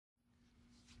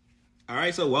All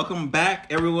right, so welcome back,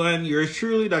 everyone. Yours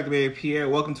truly, Dr. Pierre.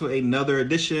 Welcome to another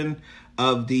edition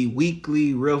of the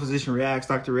weekly Real Physician Reacts,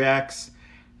 Dr. Reacts.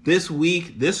 This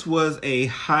week, this was a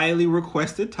highly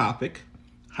requested topic.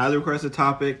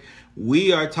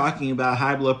 We are talking about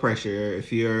high blood pressure.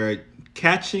 If you're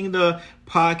catching the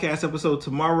podcast episode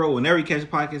tomorrow, whenever you catch a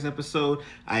podcast episode,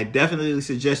 I definitely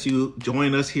suggest you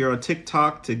join us here on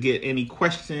TikTok to get any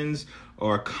questions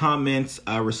or comments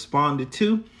responded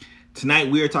to.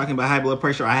 Tonight we are talking about high blood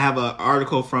pressure. I have an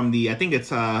article from I think it's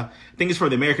from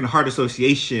the American Heart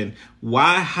Association,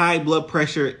 why high blood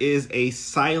pressure is a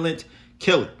silent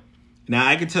killer. Now,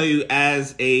 I can tell you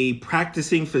as a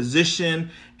practicing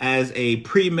physician, as a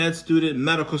pre-med student,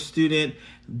 medical student,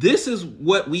 this is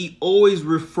what we always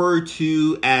refer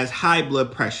to as high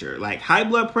blood pressure. Like high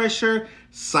blood pressure,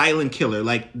 silent killer.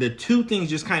 Like the two things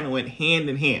just kind of went hand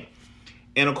in hand.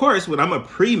 And of course, when I'm a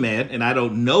pre-med and I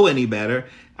don't know any better,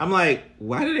 I'm like,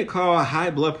 why do they call high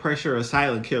blood pressure a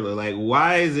silent killer? Like,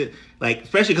 why is it like,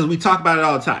 especially because we talk about it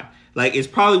all the time. Like, it's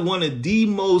probably one of the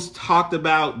most talked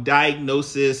about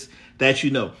diagnosis that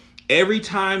you know. Every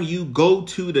time you go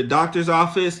to the doctor's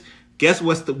office, guess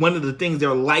what's one of the things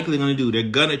they're likely going to do?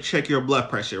 They're going to check your blood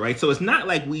pressure, right? So it's not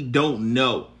like we don't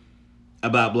know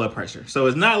about blood pressure. So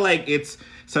it's not like it's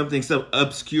some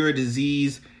obscure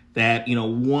disease that,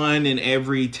 1 in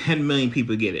every 10 million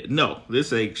people get it. No, this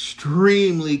is an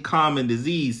extremely common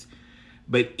disease.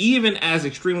 But even as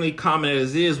extremely common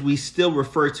as it is, we still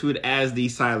refer to it as the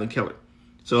silent killer.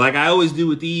 So like I always do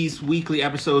with these weekly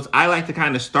episodes, I like to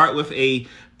kind of start with a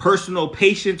personal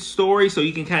patient story so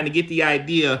you can kind of get the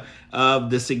idea of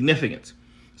the significance.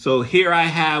 So here I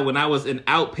have when I was an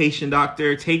outpatient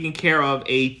doctor taking care of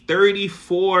a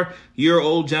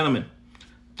 34-year-old gentleman,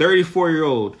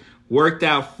 34-year-old. Worked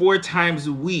out 4 times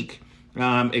a week,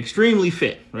 extremely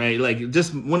fit, right? Like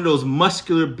just one of those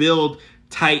muscular build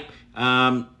type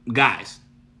guys.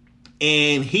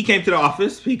 And he came to the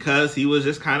office because he was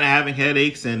just kind of having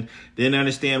headaches and didn't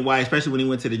understand why, especially when he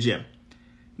went to the gym.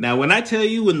 Now, when I tell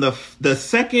you, when the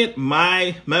second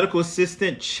my medical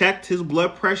assistant checked his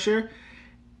blood pressure,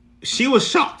 she was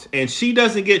shocked. And she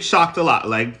doesn't get shocked a lot.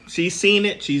 Like she's seen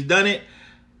it, she's done it.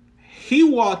 He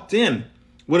walked in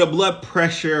with a blood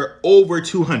pressure over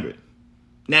 200.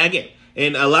 Now again,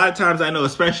 and a lot of times I know,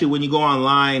 especially when you go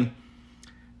online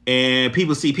and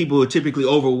people see people who are typically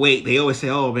overweight, they always say,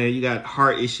 oh man, you got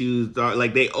heart issues.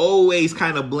 Like they always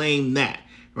kind of blame that,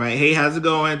 right? Hey, how's it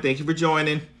going? Thank you for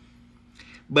joining.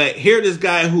 But here this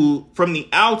guy who from the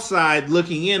outside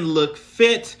looking in looked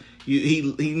fit,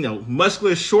 he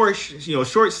muscular, short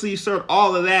sleeve shirt,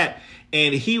 all of that.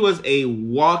 And he was a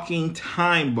walking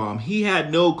time bomb. He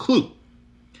had no clue.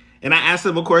 And I asked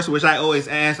him, of course, which I always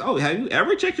ask, oh, have you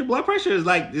ever checked your blood pressure? Is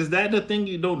that the thing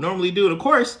you don't normally do? And of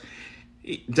course,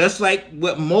 just like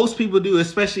what most people do,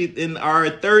 especially in our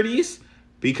 30s,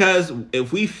 because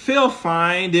if we feel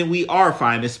fine, then we are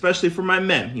fine, especially for my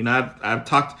men.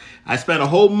 I spent a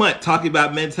whole month talking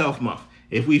about Men's Health Month.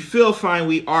 If we feel fine,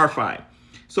 we are fine.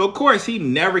 So, of course, he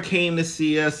never came to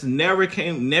see us, never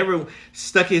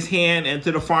stuck his hand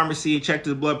into the pharmacy and checked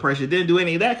his blood pressure, didn't do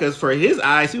any of that because for his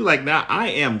eyes, he was like, nah, I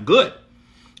am good,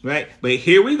 right? But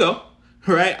here we go,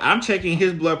 right? I'm checking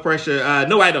his blood pressure.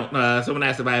 No, I don't. Someone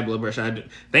asked if I had blood pressure. I do.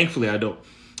 Thankfully, I don't.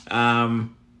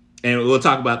 And we'll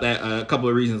talk about that, a couple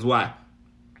of reasons why.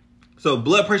 So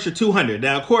blood pressure 200.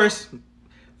 Now, of course,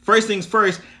 first things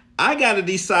first, I got to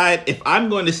decide if I'm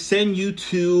going to send you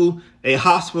to a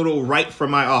hospital right from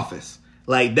my office.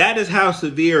 Like that is how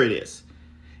severe it is.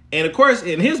 And of course,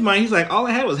 in his mind, he's like, all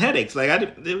I had was headaches. Like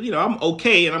I'm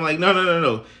okay. And I'm like,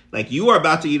 no. Like you are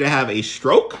about to either have a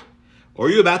stroke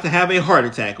or you're about to have a heart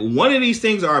attack. One of these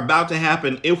things are about to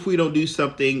happen if we don't do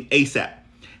something ASAP.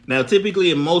 Now,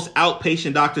 typically in most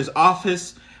outpatient doctor's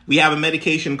office, we have a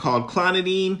medication called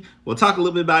clonidine. We'll talk a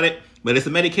little bit about it. But it's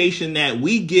a medication that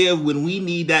we give when we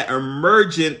need that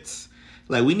emergence,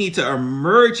 like we need to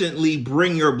emergently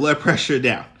bring your blood pressure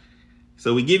down.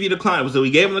 So we give you the clonidine. So we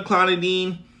gave him the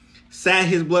clonidine, sat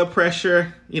his blood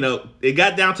pressure, it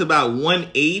got down to about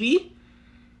 180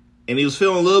 and he was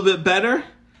feeling a little bit better.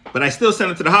 But I still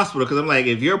sent him to the hospital because I'm like,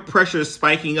 if your pressure is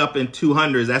spiking up in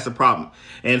 200s, that's a problem.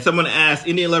 And someone asked,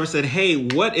 Indian Lover said, hey,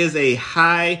 what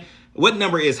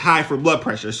number is high for blood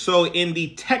pressure? So in the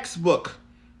textbook,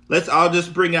 I'll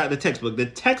just bring out the textbook. The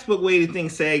textbook way to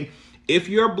think saying if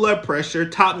your blood pressure,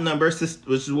 top number, which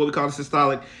is what we call the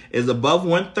systolic, is above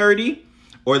 130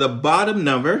 or the bottom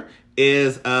number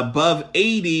is above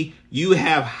 80, you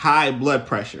have high blood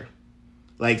pressure.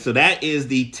 So that is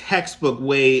the textbook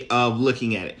way of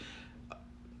looking at it.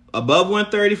 Above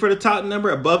 130 for the top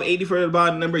number, above 80 for the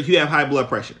bottom number, you have high blood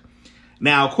pressure.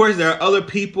 Now, of course, there are other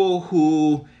people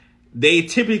who they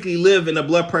typically live in a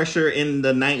blood pressure in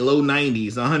the low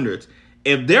 90s, 100s.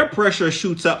 If their pressure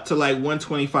shoots up to like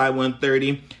 125,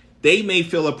 130, they may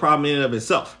feel a problem in and of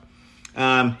itself.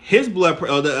 His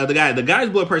the guy's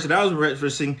blood pressure that I was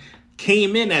referencing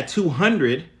came in at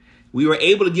 200. We were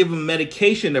able to give him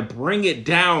medication to bring it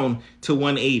down to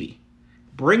 180.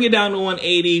 Bring it down to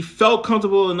 180, felt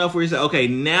comfortable enough where he said, okay,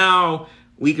 now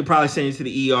we could probably send you to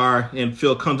the ER and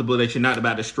feel comfortable that you're not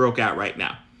about to stroke out right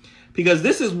now. Because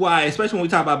this is why, especially when we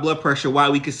talk about blood pressure, why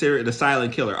we consider it the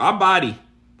silent killer. Our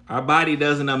body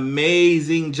does an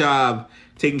amazing job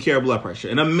taking care of blood pressure,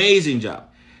 an amazing job.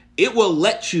 It will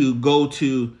let you go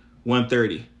to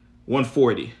 130,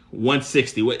 140,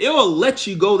 160. It will let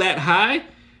you go that high,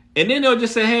 and then they'll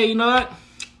just say, hey, you know what?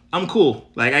 I'm cool.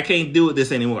 Like, I can't do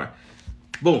this anymore.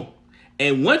 Boom.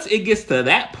 And once it gets to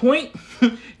that point,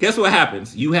 guess what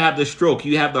happens? You have the stroke,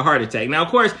 you have the heart attack. Now, of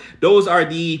course, those are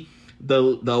the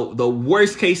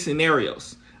worst case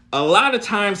scenarios. A lot of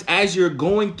times as you're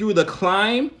going through the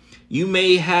climb, you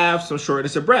may have some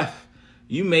shortness of breath.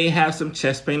 You may have some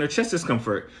chest pain or chest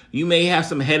discomfort. You may have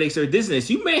some headaches or dizziness.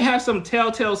 You may have some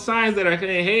telltale signs that are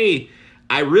saying, hey,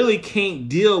 I really can't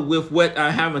deal with what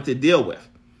I'm having to deal with.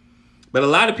 But a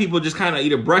lot of people just kind of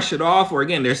either brush it off or,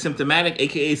 again, they're symptomatic,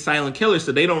 aka silent killers,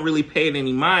 so they don't really pay it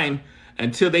any mind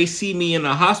until they see me in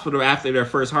the hospital after their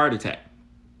first heart attack.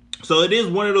 So it is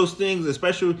one of those things,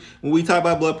 especially when we talk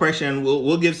about blood pressure, and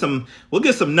we'll give some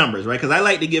numbers, right? Because I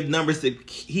like to give numbers to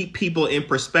keep people in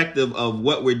perspective of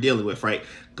what we're dealing with, right?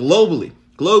 Globally,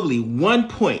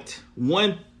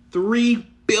 1.13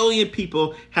 billion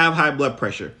people have high blood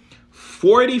pressure.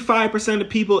 45% of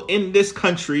people in this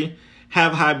country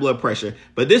have high blood pressure.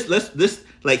 But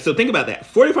so think about that.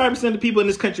 45% of people in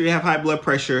this country have high blood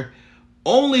pressure.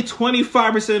 Only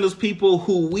 25% of those people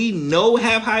who we know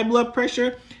have high blood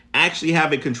pressure actually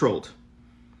have it controlled.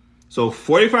 So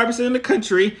 45% of the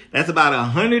country, that's about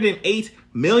 108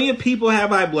 million people have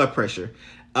high blood pressure.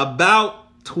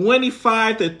 About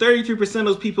 25 to 33% of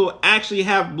those people actually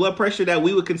have blood pressure that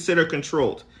we would consider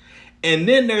controlled. And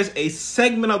then there's a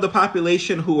segment of the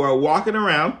population who are walking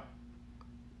around,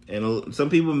 and some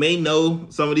people may know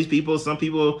some of these people, some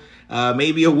people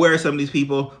may be aware of some of these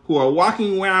people who are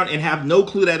walking around and have no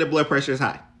clue that their blood pressure is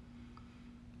high.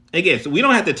 Again, so we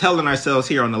don't have to tell on ourselves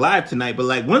here on the live tonight, but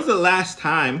like, when's the last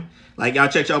time, like, y'all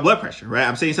checked y'all blood pressure, right?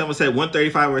 I'm seeing someone said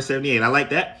 135 or 78. I like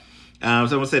that.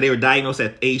 Someone said they were diagnosed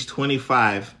at age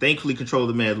 25. Thankfully, control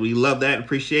the meds. We love that.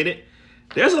 Appreciate it.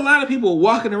 There's a lot of people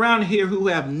walking around here who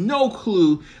have no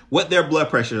clue what their blood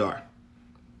pressures are.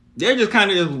 They're just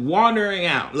kind of just wandering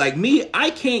out. Like me, I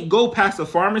can't go past a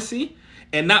pharmacy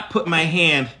and not put my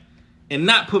hand in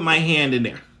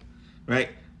there, right?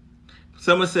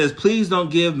 Someone says, please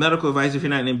don't give medical advice if you're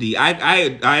not an MD. I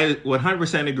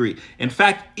 100% agree. In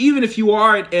fact, even if you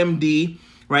are an MD,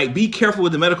 right, be careful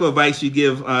with the medical advice you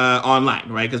give online,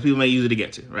 right? Because people may use it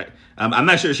against you, right? I'm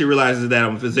not sure she realizes that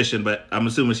I'm a physician, but I'm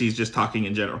assuming she's just talking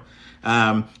in general.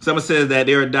 Someone says that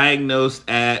they were diagnosed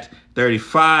at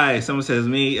 35. Someone says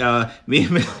me and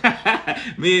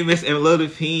Miss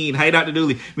Amlodipine. Hi, Dr.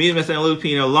 Dooley. Me and Miss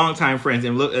Amlodipine are longtime friends,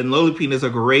 and Amlodipine is a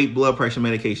great blood pressure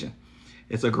medication.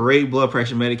 It's a great blood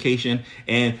pressure medication.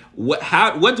 And what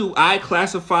do I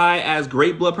classify as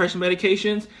great blood pressure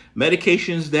medications?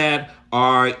 Medications that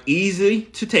are easy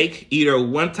to take, either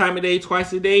one time a day,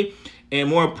 twice a day, and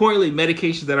more importantly,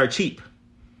 medications that are cheap.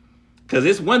 Because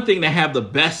it's one thing to have the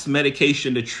best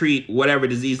medication to treat whatever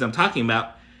disease I'm talking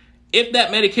about. If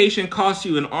that medication costs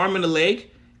you an arm and a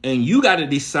leg, and you got to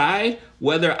decide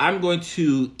whether I'm going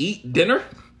to eat dinner,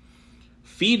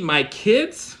 feed my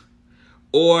kids,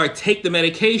 or take the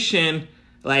medication,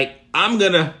 like I'm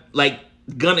gonna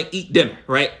eat dinner,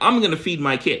 right? I'm gonna feed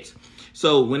my kids.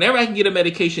 So whenever I can get a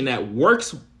medication that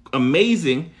works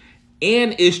amazing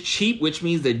and is cheap, which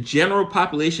means the general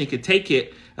population can take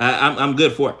it, I'm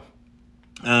good for it.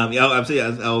 We got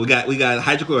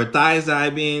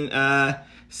hydrochlorothiazide being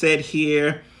said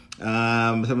here.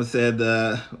 Someone said,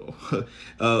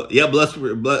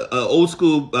 old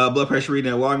school blood pressure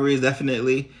reading at Walgreens,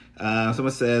 definitely.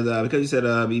 Someone says, because you said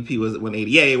BP was 180.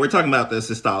 Yeah, we're talking about the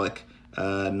systolic,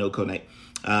 no conate,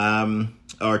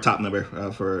 or top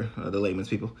number for the layman's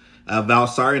people.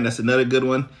 Valsartan, that's another good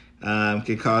one.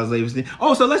 Can cause labor.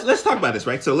 Oh, so let's talk about this,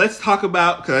 right? So let's talk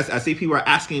about, because I see people are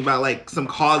asking about like some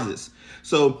causes.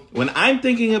 So when I'm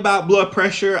thinking about blood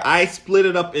pressure, I split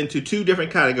it up into two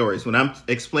different categories when I'm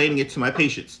explaining it to my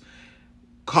patients.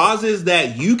 Causes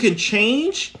that you can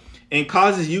change and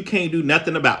causes you can't do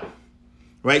nothing about.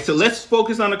 Right, so let's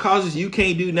focus on the causes you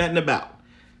can't do nothing about.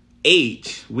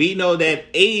 Age. We know that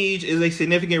age is a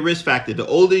significant risk factor. The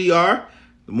older you are,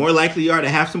 the more likely you are to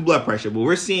have some blood pressure. But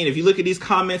we're seeing, if you look at these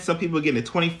comments, some people are getting at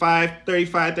 25,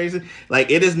 35, 36.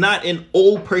 Like, it is not an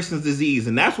old person's disease.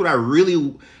 And that's what I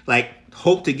really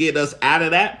hope to get us out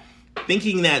of that.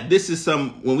 Thinking that this is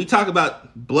when we talk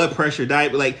about blood pressure,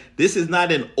 diet, this is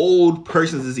not an old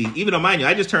person's disease. Even though, mind you,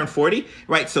 I just turned 40,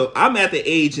 right? So I'm at the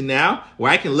age now where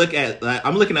I can look at,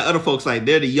 I'm looking at other folks like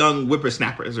they're the young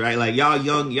whippersnappers, right? Like, y'all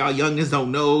youngins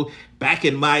don't know. Back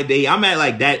in my day, I'm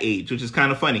at that age, which is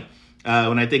kind of funny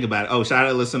when I think about it. Oh, shout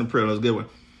out to Listen to Pearl, that was a good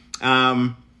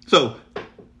one. So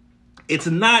it's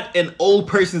not an old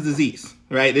person's disease.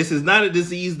 Right? This is not a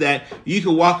disease that you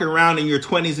can walk around in your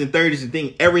 20s and 30s and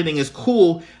think everything is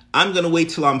cool. I'm going to wait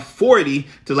till I'm 40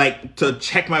 to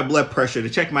check my blood pressure, to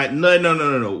check my,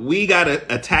 no. We got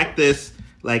to attack this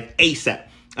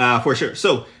ASAP, for sure.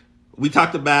 So we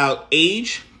talked about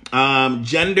age,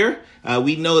 gender.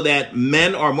 We know that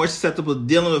men are more susceptible to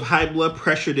dealing with high blood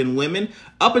pressure than women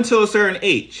up until a certain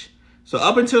age. So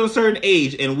up until a certain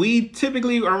age, and we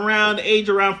typically are around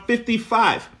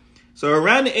 55. So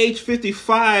around the age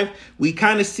 55, we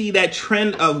kind of see that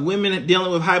trend of women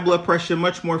dealing with high blood pressure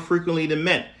much more frequently than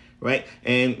men, right?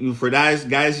 And for guys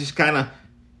just kind of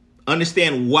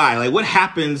understand why. What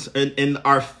happens in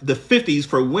the 50s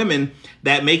for women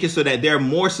that make it so that they're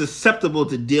more susceptible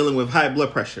to dealing with high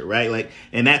blood pressure, right?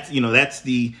 And that's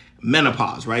the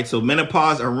menopause, right? So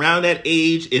menopause around that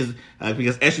age is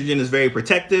because estrogen is very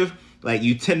protective.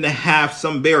 You tend to have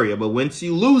some barrier, but once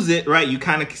you lose it, right, you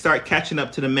kind of start catching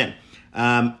up to the men.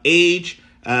 Age,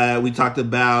 we talked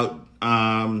about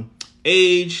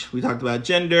age, we talked about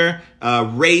gender,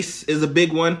 race is a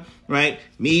big one, right?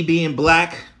 Me being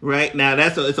black, right? Now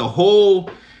it's a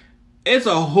whole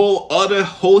other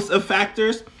host of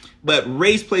factors, but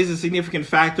race plays a significant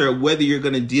factor of whether you're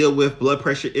going to deal with blood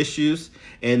pressure issues.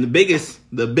 And the biggest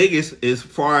as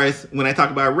far as when I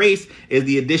talk about race is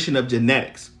the addition of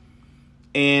genetics.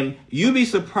 And you'd be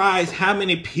surprised how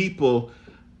many people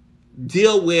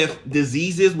deal with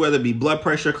diseases, whether it be blood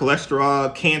pressure,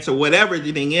 cholesterol, cancer, whatever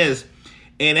the thing is.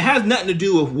 And it has nothing to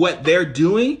do with what they're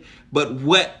doing, but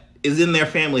what is in their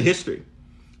family history.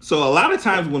 So a lot of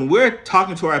times when we're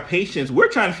talking to our patients, we're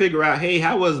trying to figure out, hey,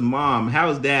 how was mom? How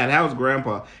was dad? How was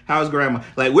grandpa? How was grandma?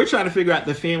 We're trying to figure out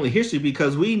the family history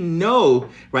because we know,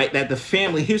 right, that the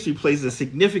family history plays a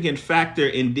significant factor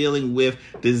in dealing with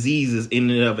diseases in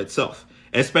and of itself,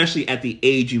 especially at the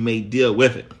age you may deal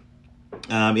with it.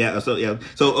 So I'm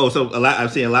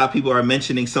seeing a lot of people are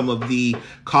mentioning some of the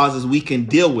causes we can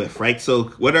deal with, right? So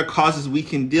what are causes we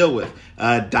can deal with?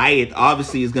 Diet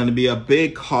obviously is going to be a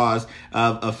big cause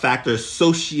of a factor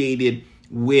associated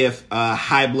with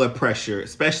high blood pressure,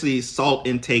 especially salt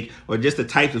intake or just the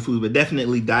types of food, but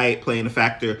definitely diet playing a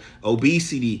factor.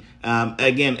 Obesity,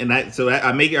 I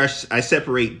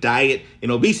separate diet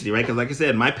and obesity, right? Because like I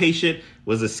said, my patient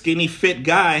was a skinny, fit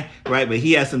guy, right? But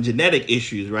he had some genetic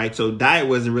issues, right? So diet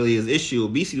wasn't really his issue.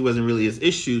 Obesity wasn't really his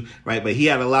issue, right? But he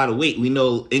had a lot of weight. We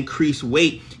know increased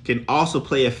weight can also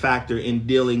play a factor in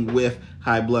dealing with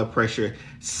high blood pressure.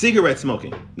 Cigarette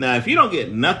smoking. Now, if you don't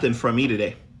get nothing from me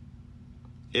today,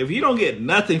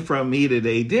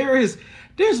 there's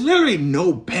literally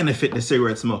no benefit to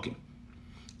cigarette smoking.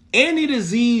 Any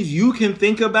disease you can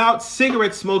think about,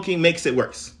 cigarette smoking makes it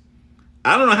worse.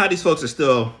 I don't know how these folks are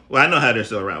still, I know how they're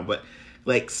still around, but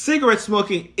cigarette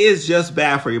smoking is just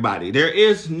bad for your body. There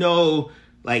is no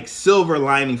silver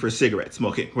lining for cigarette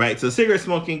smoking, right? So cigarette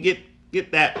smoking,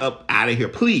 get that up out of here,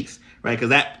 please, right? Because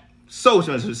that's so much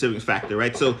of a specific factor,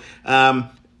 right? So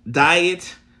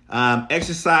diet,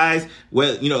 exercise,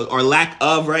 or lack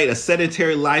of, right? A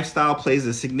sedentary lifestyle plays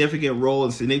a significant role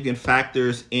and significant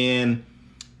factors in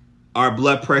our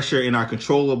blood pressure and our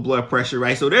control of blood pressure,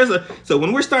 right? So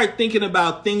when we start thinking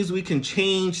about things we can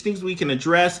change, things we can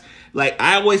address,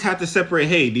 I always have to separate,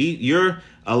 hey,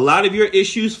 a lot of your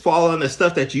issues fall on the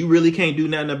stuff that you really can't do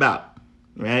nothing about,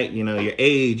 right? Your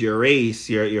age, your race,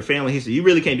 your family history, you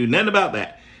really can't do nothing about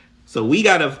that. So we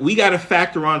gotta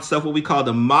factor on stuff what we call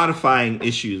the modifying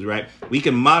issues, right? We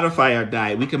can modify our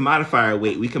diet, we can modify our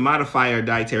weight, we can modify our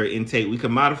dietary intake, we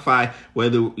can modify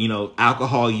whether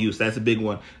alcohol use, that's a big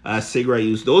one, cigarette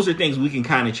use. Those are things we can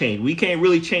kind of change. We can't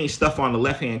really change stuff on the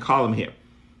left hand column here,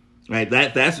 right?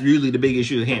 That's really the big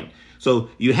issue at hand. So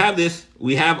you have this,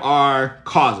 we have our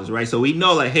causes, right? So we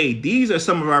know hey, these are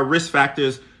some of our risk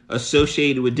factors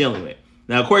associated with dealing with it.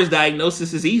 Now, of course,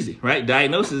 diagnosis is easy, right?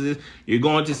 Diagnosis is you're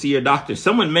going to see your doctor.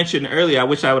 Someone mentioned earlier, I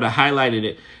wish I would have highlighted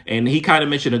it, and he kind of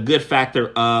mentioned a good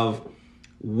factor of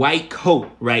white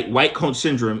coat, right? White coat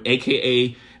syndrome,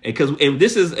 aka because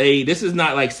this is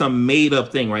not some made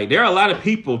up thing, right? There are a lot of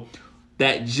people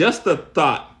that just the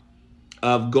thought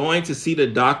of going to see the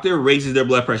doctor raises their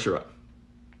blood pressure up.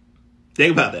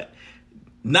 Think about that.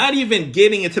 Not even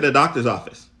getting into the doctor's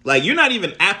office. Like, you're not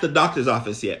even at the doctor's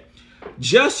office yet.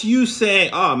 Just you saying,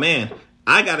 oh man,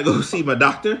 I got to go see my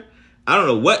doctor. I don't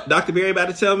know what Dr. Pierre about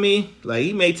to tell me. Like,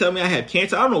 he may tell me I have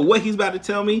cancer. I don't know what he's about to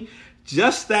tell me.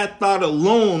 Just that thought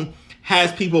alone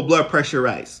has people's blood pressure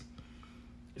rise.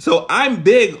 So I'm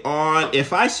big on,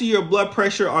 if I see your blood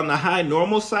pressure on the high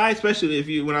normal side,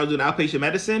 especially when I was doing outpatient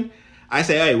medicine, I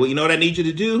say, hey, well, you know what I need you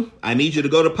to do? I need you to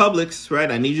go to Publix,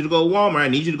 right? I need you to go to Walmart. I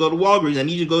need you to go to Walgreens. I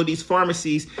need you to go to these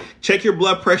pharmacies. Check your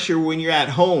blood pressure when you're at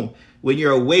home, when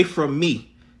you're away from me.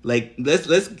 Like,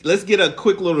 let's get a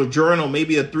quick little journal,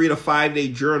 maybe a 3 to 5 day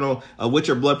journal of what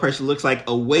your blood pressure looks like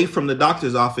away from the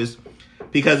doctor's office.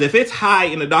 Because if it's high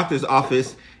in the doctor's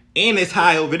office and it's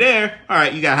high over there, all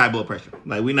right, you got high blood pressure.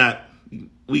 Like,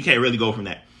 we can't really go from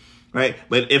that, right?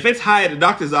 But if it's high at the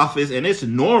doctor's office and it's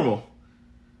normal,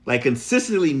 like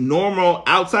consistently normal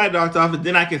outside the doctor's office,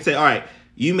 then I can say, all right,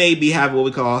 you may be having what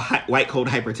we call white coat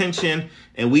hypertension.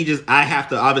 And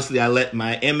I let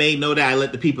my MA know that, I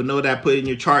let the people know that I put in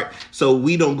your chart, so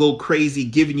we don't go crazy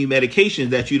giving you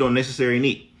medications that you don't necessarily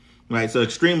need, right? So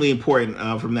extremely important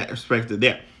from that perspective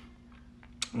there.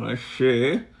 Let's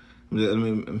see. Let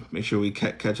me make sure we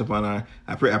catch up on I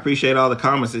appreciate all the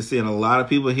comments. I'm seeing a lot of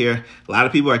people here. A lot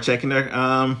of people are checking their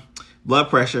blood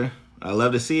pressure. I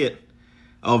love to see it.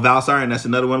 Oh, Valsartan, that's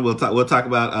another one. We'll talk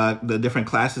about the different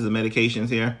classes of medications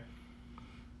here.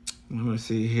 Let me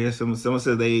see here. Someone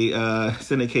said they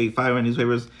syndicate 500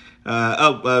 newspapers.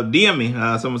 DM me.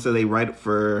 Someone said they write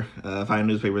for 500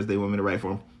 newspapers. They want me to write for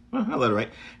them. Well, I let it write.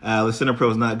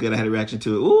 Lisinopril is not good. I had a reaction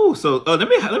to it. Ooh, let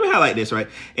me highlight this, right?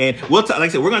 And we'll talk. Like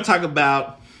I said, we're gonna talk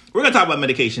about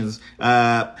medications.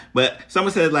 But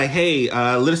someone said, like, hey,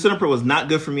 lisinopril was not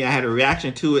good for me. I had a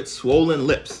reaction to it. Swollen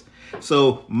lips.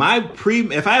 So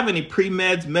if I have any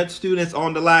pre-meds med students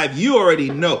on the live, you already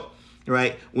know,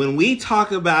 right? When we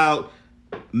talk about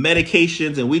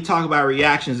medications and we talk about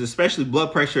reactions, especially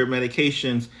blood pressure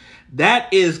medications,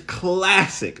 that is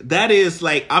classic. That is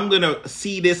like, I'm going to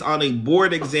see this on a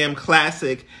board exam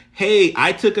classic. Hey,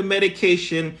 I took a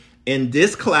medication in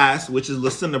this class, which is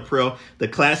lisinopril, the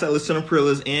class that lisinopril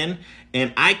is in,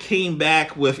 and I came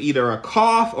back with either a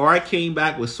cough or I came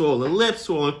back with swollen lips,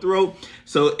 swollen throat.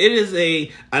 So it is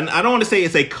and I don't want to say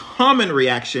it's a common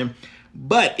reaction,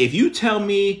 but if you tell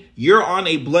me you're on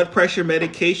a blood pressure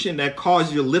medication that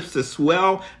causes your lips to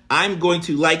swell, I'm going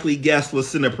to likely guess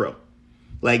lisinopril.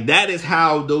 Like, that is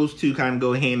how those two kind of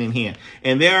go hand in hand.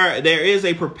 And there is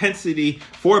a propensity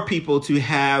for people to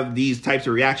have these types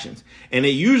of reactions. And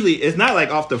it's not like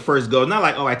off the first go. It's not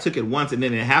like, oh, I took it once and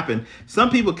then it happened.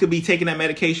 Some people could be taking that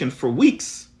medication for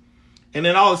weeks. And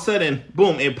then all of a sudden,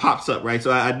 boom, it pops up, right?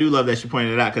 So I do love that you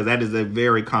pointed it out, because that is a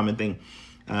very common thing.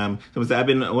 Someone said, I've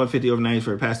been 150 over 90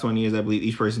 for the past 20 years. I believe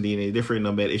each person DNA is different,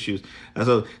 no med issues.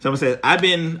 So someone said,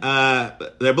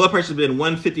 their blood pressure has been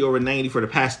 150 over 90 for the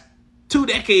past 2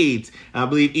 decades. I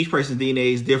believe each person's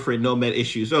DNA is different, no med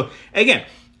issues. So again,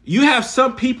 you have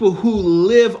some people who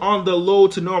live on the low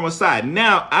to normal side.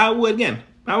 Now, I would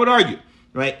argue,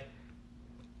 right?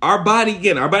 Our body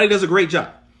does a great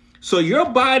job. So your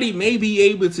body may be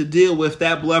able to deal with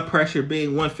that blood pressure being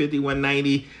 150,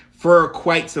 190 for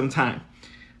quite some time.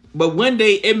 But one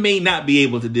day it may not be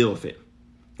able to deal with it,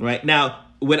 right? Now,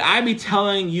 would I be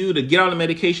telling you to get on a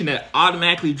medication that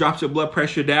automatically drops your blood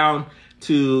pressure down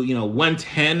to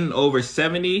 110 over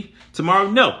 70 tomorrow?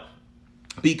 No.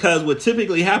 Because what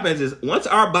typically happens is, once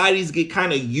our bodies get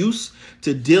kind of used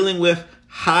to dealing with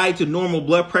high to normal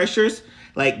blood pressures,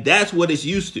 like, that's what it's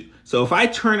used to. So if I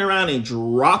turn around and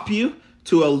drop you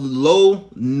to a low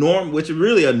norm, which is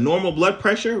really a normal blood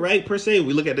pressure, right, per se,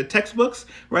 we look at the textbooks,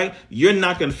 right, you're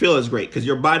not going to feel as great because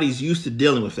your body's used to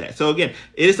dealing with that. So again,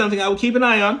 it is something I would keep an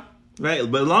eye on.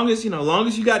 Right, but as long as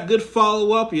you got good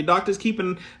follow up, your doctor's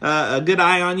keeping a good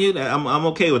eye on you, I'm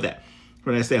okay with that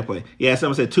from that standpoint. Yeah,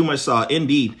 someone said too much salt.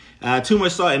 Indeed, too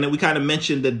much salt, and then we kind of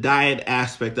mentioned the diet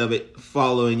aspect of it,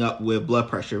 following up with blood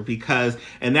pressure.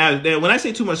 When I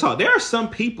say too much salt, there are some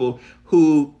people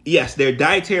who, yes, their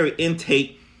dietary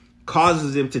intake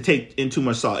causes them to take in too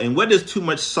much salt. And what does too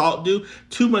much salt do?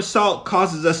 Too much salt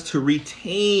causes us to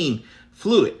retain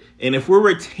fluid. And if we're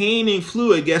retaining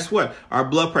fluid, guess what? Our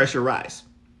blood pressure rise.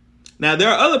 Now, there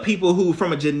are other people who,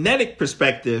 from a genetic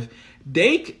perspective,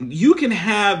 you can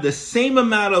have the same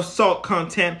amount of salt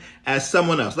content as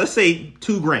someone else. Let's say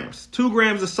 2 grams. 2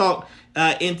 grams of salt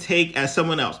intake as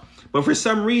someone else. But for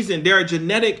some reason, there are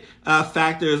genetic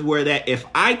factors where that if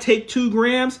I take 2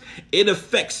 grams, it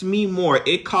affects me more.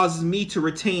 It causes me to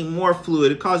retain more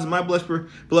fluid. It causes my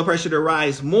blood pressure to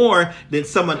rise more than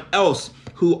someone else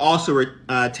who also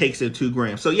takes in 2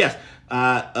 grams. So yes,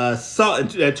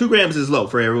 Salt, 2 grams is low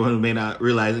for everyone who may not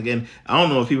realize. Again, I don't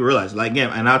know if people realize. Like, again,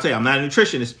 and I'll tell you, I'm not a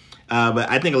nutritionist, but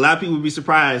I think a lot of people would be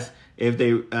surprised if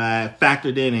they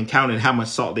factored in and counted how much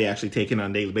salt they actually take in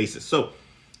on a daily basis. So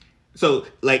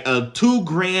like a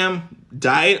 2-gram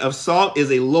diet of salt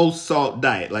is a low salt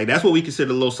diet. Like, that's what we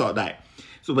consider a low salt diet.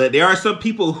 So, but there are some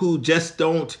people who just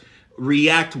don't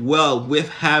react well with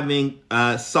having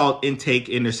salt intake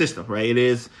in their system, right? It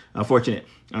is unfortunate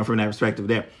from that perspective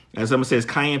there. As someone says,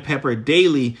 cayenne pepper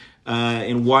daily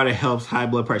in water helps high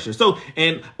blood pressure. So,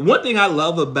 and one thing I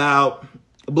love about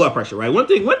blood pressure, right? One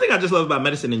thing I just love about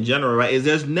medicine in general, right, is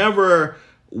there's never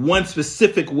one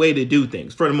specific way to do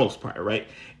things for the most part, right?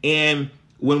 And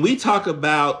when we talk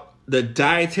about the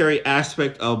dietary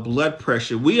aspect of blood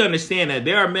pressure, we understand that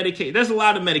there's a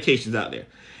lot of medications out there,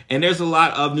 and there's a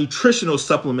lot of nutritional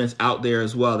supplements out there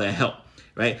as well that help,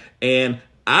 right? And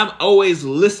I'm always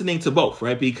listening to both,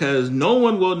 right? Because no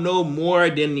one will know more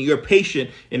than your patient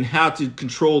in how to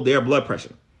control their blood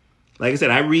pressure. Like I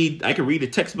said, I can read the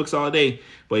textbooks all day,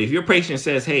 but if your patient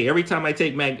says, hey, every time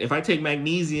if I take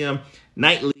magnesium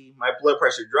nightly, my blood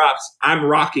pressure drops, I'm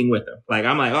rocking with them. Like,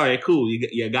 I'm like, all right, cool.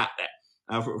 You got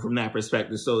that from that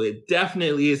perspective. So it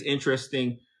definitely is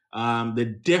interesting,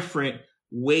 the different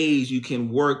ways you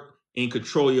can work and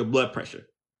control your blood pressure.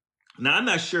 Now, I'm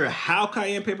not sure how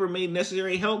cayenne pepper may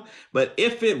necessarily help, but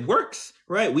if it works,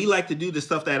 right, we like to do the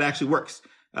stuff that actually works,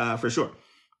 for sure.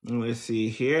 Let's see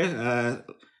here.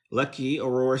 Lucky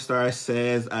Aurora Star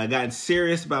says, I gotten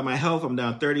serious about my health. I'm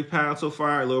down 30 pounds so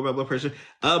far. I lowered my blood pressure.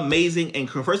 Amazing. And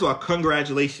first of all,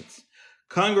 congratulations.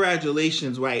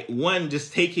 Congratulations, right? One,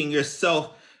 just taking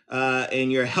yourself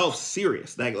and your health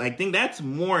serious. Like, I think that's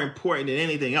more important than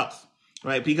anything else,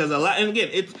 right? Because and again,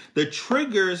 it's the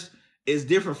triggers is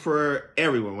different for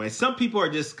everyone, right? Some people are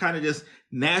just kind of just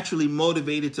naturally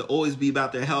motivated to always be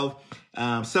about their health.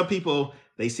 Some people,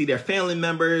 they see their family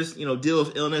members, deal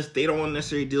with illness. They don't want to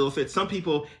necessarily deal with it. Some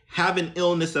people have an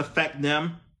illness affect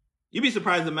them. You'd be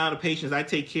surprised the amount of patients I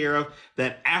take care of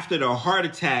that after their heart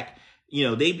attack,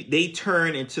 they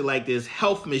turn into like this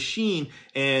health machine,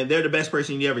 and they're the best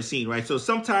person you've ever seen, right? So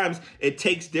sometimes it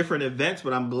takes different events,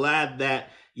 but I'm glad that,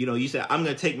 you said, I'm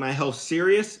going to take my health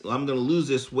serious. I'm going to lose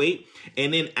this weight.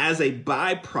 And then as a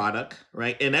byproduct,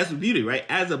 right? And that's the beauty, right?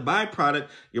 As a byproduct,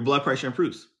 your blood pressure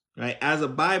improves. Right. As a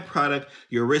byproduct,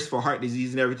 your risk for heart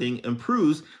disease and everything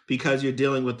improves because you're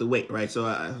dealing with the weight. Right. So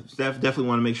I definitely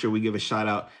want to make sure we give a shout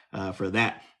out for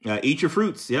that. Eat your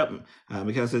fruits. Yep.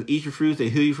 Because it says eat your fruits. They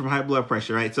heal you from high blood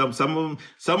pressure. Right. Some of them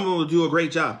will do a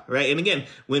great job. Right. And again,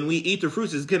 when we eat the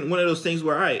fruits, it's one of those things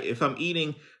where, all right, if I'm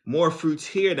eating more fruits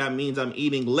here, that means I'm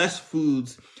eating less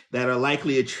foods that are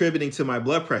likely attributing to my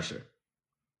blood pressure.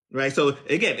 Right. So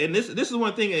again, and this is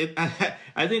one thing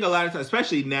I think a lot of times,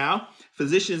 especially now,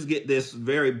 physicians get this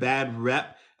very bad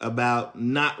rep about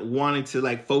not wanting to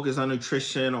like focus on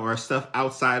nutrition or stuff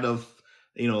outside of,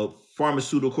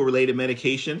 pharmaceutical related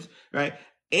medications. Right.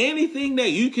 Anything that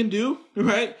you can do,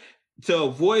 right, to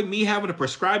avoid me having to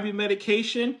prescribe you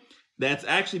medication that's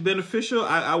actually beneficial,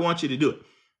 I want you to do it.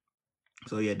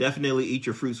 So yeah, definitely eat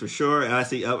your fruits for sure. I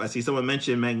see someone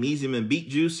mentioned magnesium and beet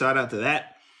juice. Shout out to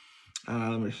that.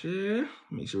 Let me share.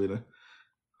 Make sure we don't.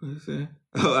 Let's see.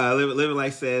 Living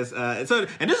Life says, and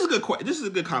this is a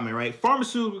good comment, right?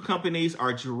 Pharmaceutical companies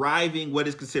are driving what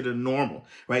is considered normal,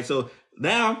 right? So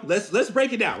now let's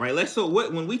break it down, right?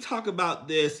 When we talk about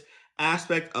this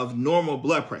aspect of normal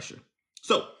blood pressure.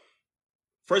 So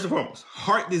first and foremost,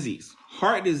 heart disease.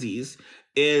 Heart disease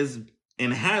is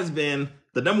and has been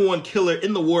the number one killer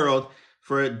in the world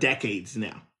for decades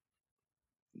now.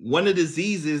 One of the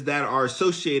diseases that are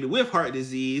associated with heart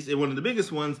disease, and one of the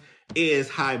biggest ones, is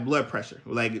high blood pressure,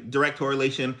 like direct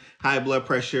correlation, high blood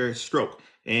pressure, stroke.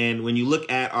 And when you look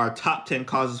at our top 10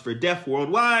 causes for death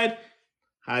worldwide,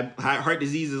 high heart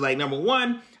disease is like number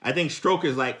 1. I think stroke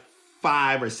is like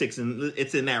 5 or 6, and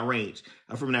it's in that range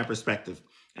from that perspective.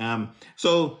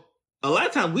 So a lot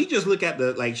of times we just look at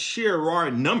the like sheer raw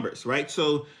numbers, right?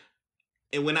 So,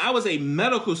 and when I was a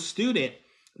medical student,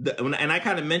 and I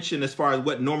kind of mentioned as far as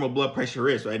what normal blood pressure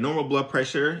is, right? Normal blood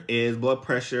pressure is blood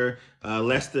pressure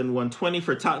less than 120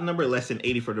 for top number, less than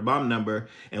 80 for the bottom number.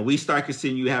 And we start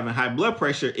considering you having high blood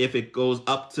pressure if it goes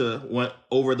up to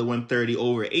over the 130,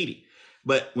 over 80.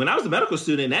 But when I was a medical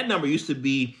student, that number used to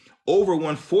be over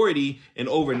 140 and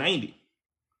over 90.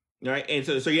 Right. And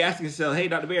so you're asking yourself, hey,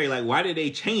 Dr. Barry, like, why did they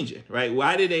change it? Right?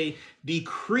 Why did they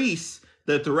decrease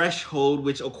the threshold,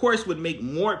 which of course would make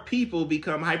more people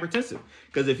become hypertensive?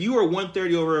 Because if you were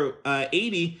 130 over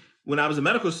 80 when I was a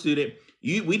medical student,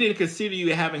 we didn't consider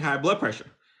you having high blood pressure.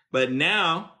 But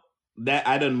now that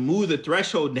I done moved the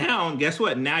threshold down, guess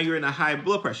what? Now you're in a high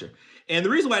blood pressure. And the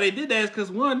reason why they did that is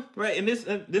because one, right, and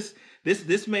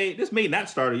this may not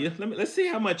startle you. Let's see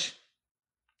how much.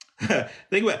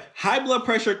 Think about it. High blood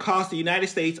pressure costs the United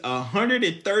States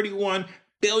 $131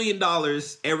 billion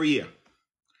every year,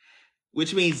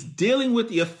 which means dealing with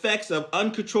the effects of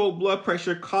uncontrolled blood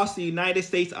pressure costs the United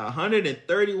States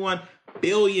 $131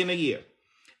 billion a year.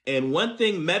 And one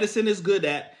thing medicine is good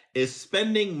at is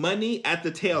spending money at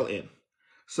the tail end.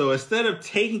 So instead of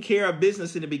taking care of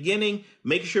business in the beginning,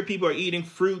 making sure people are eating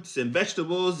fruits and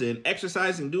vegetables and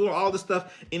exercising, doing all the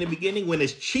stuff in the beginning when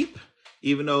it's cheap,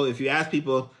 even though if you ask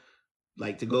people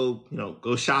like to go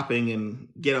shopping and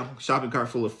get a shopping cart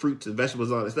full of fruits and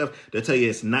vegetables, all that stuff, they'll tell you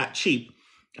it's not cheap.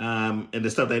 And the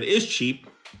stuff that is cheap,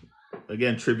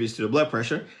 again, tributes to the blood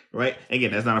pressure, right?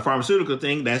 Again, that's not a pharmaceutical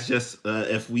thing. That's just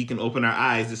if we can open our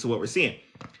eyes, this is what we're seeing.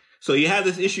 So you have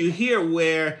this issue here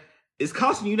where it's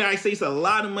costing the United States a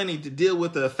lot of money to deal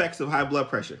with the effects of high blood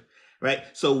pressure, right?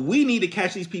 So we need to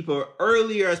catch these people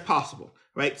earlier as possible,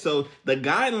 right? So the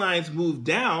guidelines move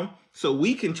down so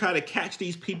we can try to catch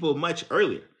these people much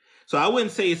earlier. So I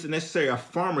wouldn't say it's necessarily a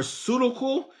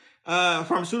pharmaceutical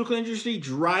industry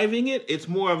driving it. It's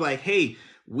more of like, hey,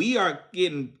 we are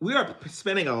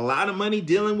spending a lot of money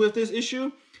dealing with this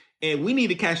issue, and we need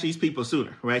to catch these people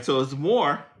sooner, right? So it's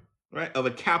more, right, of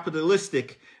a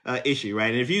capitalistic issue,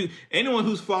 right? And anyone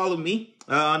who's followed me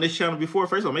on this channel before,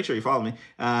 first of all, make sure you follow me.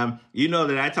 You know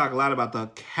that I talk a lot about the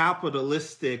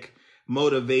capitalistic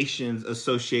motivations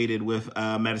associated with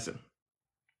medicine.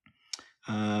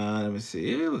 Let me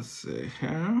see. Let's see.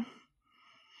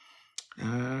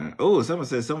 Someone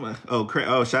says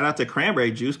shout out to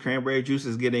cranberry juice. Cranberry juice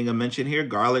is getting a mention here.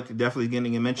 Garlic definitely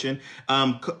getting a mention.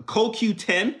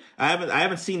 CoQ10. I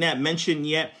haven't seen that mentioned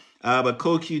yet. But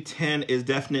CoQ10 is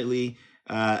definitely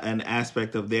an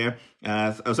aspect of there.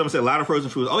 Someone said a lot of frozen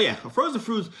foods. Oh yeah, frozen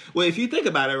foods. Well, if you think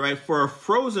about it, right, for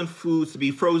frozen foods to be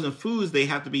frozen foods, they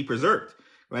have to be preserved,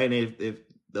 right? And if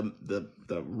the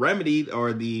remedy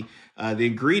or the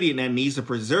ingredient that needs to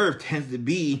preserve tends to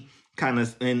be kind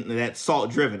of in that salt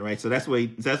driven, right? So that's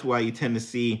why you tend to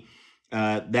see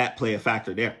that play a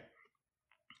factor there.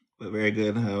 But very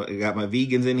good. I got my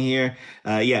vegans in here.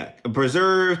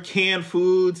 Preserved, canned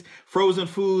foods, frozen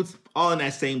foods, all in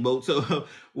that same boat. So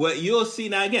what you'll see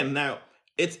now,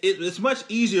 it's much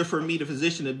easier for me, the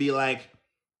physician, to be like,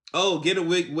 oh, get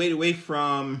away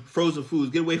from frozen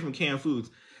foods, get away from canned foods.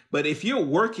 But if you're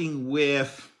working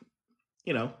with,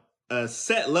 a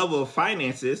set level of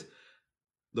finances,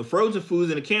 the frozen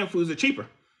foods and the canned foods are cheaper,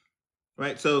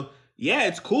 right? So yeah,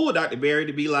 it's cool, Dr. Barry,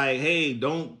 to be like, hey,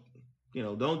 don't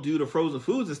do the frozen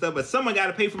foods and stuff, but someone got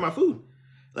to pay for my food.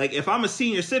 Like if I'm a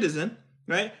senior citizen,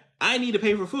 right, I need to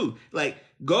pay for food. Like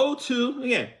go to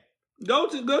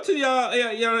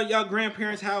y'all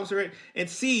grandparents' house, right, and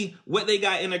see what they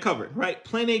got in their cupboard, right?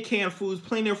 Plenty of canned foods,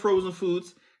 plenty of frozen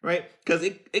foods, right? Because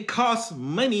it costs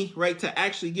money, right, to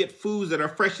actually get foods that are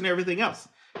fresh and everything else.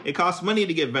 It costs money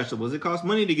to get vegetables. It costs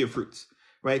money to get fruits,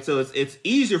 right? So it's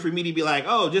easier for me to be like,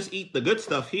 oh, just eat the good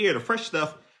stuff here, the fresh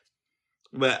stuff.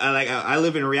 But I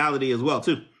live in reality as well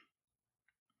too.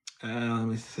 Let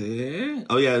me see.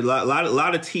 Oh yeah, a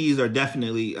lot of teas are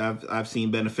definitely I've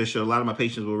seen beneficial. A lot of my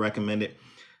patients will recommend it.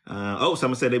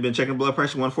 Someone said they've been checking blood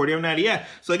pressure 140 over 90. Yeah.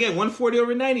 So again, 140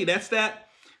 over 90. That's that.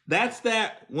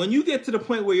 When you get to the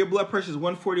point where your blood pressure is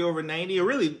 140 over 90, or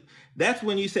really, that's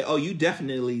when you say, oh, you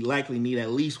definitely likely need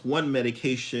at least one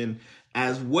medication,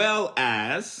 as well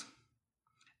as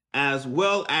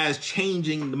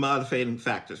changing the modifying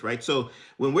factors, right? So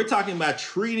when we're talking about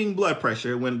treating blood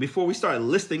pressure, before we start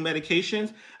listing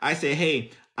medications, I say,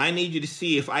 hey, I need you to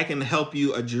see if I can help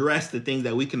you address the things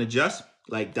that we can adjust,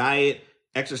 like diet,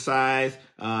 exercise,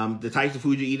 the types of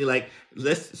food you're eating, like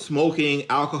smoking,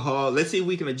 alcohol. Let's see if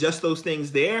we can adjust those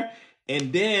things there.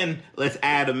 And then let's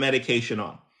add a medication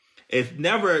on. If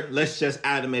never, let's just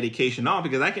add a medication on,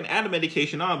 because I can add a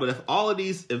medication on, but if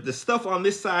the stuff on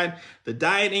this side, the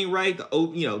diet ain't right,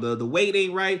 the weight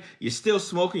ain't right, you're still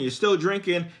smoking, you're still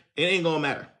drinking, it ain't gonna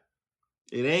matter.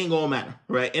 It ain't gonna matter,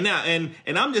 right? And now, and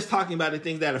I'm just talking about the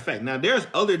things that affect. Now, there's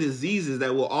other diseases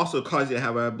that will also cause you to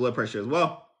have high blood pressure as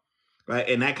well, right?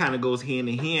 And that kind of goes hand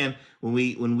in hand when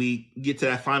we get to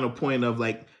that final point of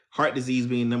like heart disease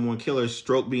being number one killer,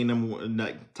 stroke being number one,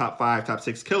 like top 5, top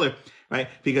 6 killer. Right?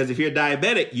 Because if you're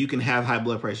diabetic, you can have high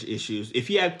blood pressure issues. If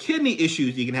you have kidney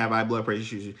issues, you can have high blood pressure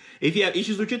issues. If you have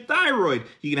issues with your thyroid,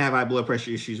 you can have high blood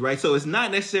pressure issues, right? So it's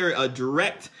not necessarily a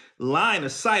direct line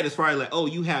of sight as far as like, oh,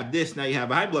 you have this, now you have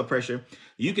high blood pressure.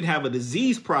 You can have a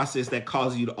disease process that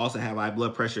causes you to also have high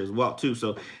blood pressure as well, too.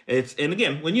 So and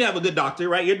again, when you have a good doctor,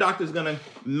 right, your doctor's going to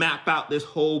map out this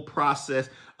whole process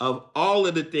of all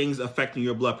of the things affecting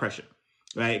your blood pressure.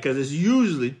 right? Because it's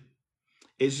usually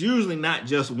not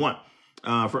just one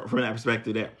from that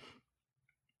perspective there.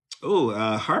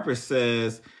 Harper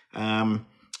says,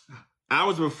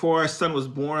 hours before our son was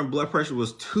born, blood pressure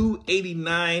was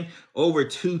 289 over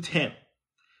 210.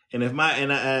 And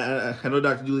I know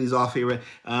Dr. Julie's off here,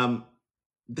 right?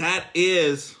 That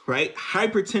is, right,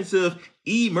 hypertensive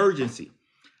emergency.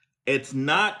 It's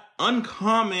not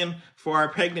uncommon for our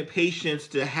pregnant patients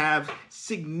to have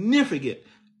significant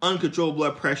uncontrolled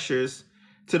blood pressures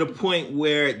to the point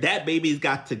where that baby's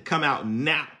got to come out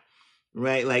now,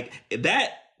 right? Like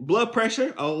that blood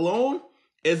pressure alone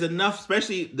is enough,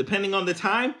 especially depending on the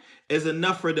time, is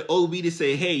enough for the OB to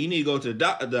say, hey, you need to go to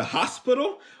the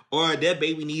hospital or that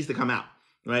baby needs to come out,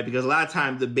 right? Because a lot of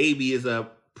times the baby is a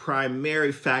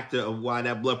primary factor of why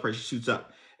that blood pressure shoots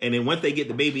up. And then once they get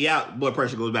the baby out, blood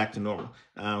pressure goes back to normal.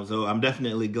 So I'm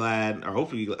definitely glad, or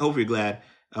hopefully you're glad.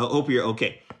 Hope you're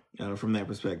okay from that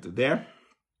perspective there.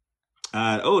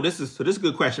 This is a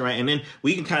good question, right? And then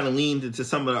we can kind of lean into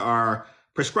some of our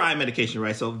prescribed medication,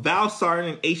 right? So valsartan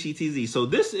and HCTZ. So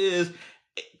this is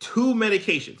 2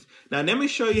 medications. Now let me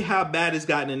show you how bad it's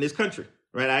gotten in this country,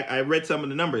 right? I read some of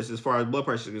the numbers as far as blood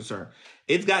pressure is concerned.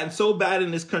 It's gotten so bad in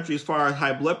this country as far as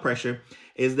high blood pressure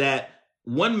is that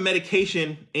one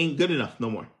medication ain't good enough no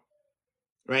more.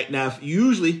 Right now,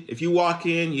 if you walk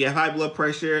in, you have high blood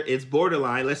pressure, it's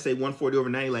borderline, let's say 140 over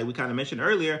 90, like we kind of mentioned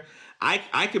earlier,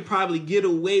 I could probably get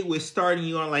away with starting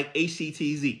you on like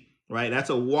HCTZ, right? That's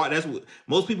what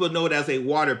most people know it as a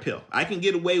water pill. I can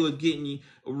get away with giving you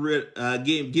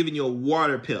a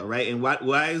water pill, right? And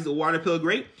why is the water pill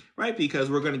great? Right? Because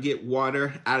we're going to get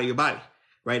water out of your body,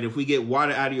 right? If we get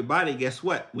water out of your body, guess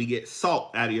what? We get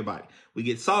salt out of your body. We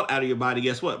get salt out of your body,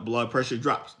 guess what? Blood pressure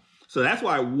drops. So that's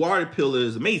why water pill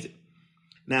is amazing.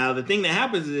 Now, the thing that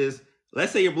happens is,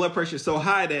 let's say your blood pressure is so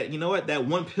high that, you know what, that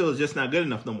one pill is just not good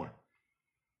enough no more.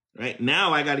 Right?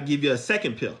 Now I got to give you a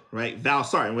second pill, right?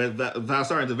 Valsartan.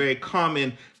 Valsartan is a very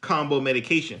common combo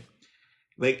medication.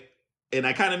 And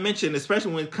I kind of mentioned,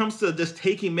 especially when it comes to just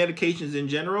taking medications in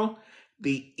general,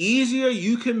 the easier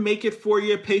you can make it for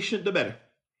your patient, the better.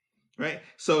 Right?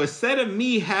 So instead of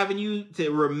me having you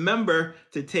to remember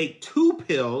to take 2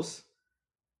 pills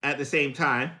at the same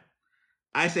time,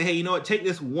 I say, hey, you know what? Take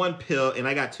this 1 pill, and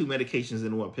I got 2 medications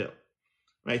in 1 pill.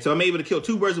 Right? So I'm able to kill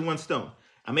 2 birds with 1 stone.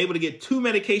 I'm able to get 2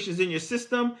 medications in your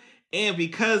system, and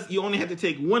because you only have to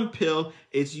take 1 pill,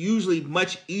 it's usually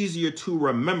much easier to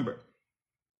remember.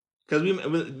 Because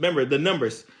remember the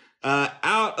numbers.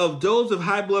 Out of those of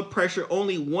high blood pressure,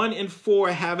 only 1 in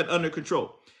 4 have it under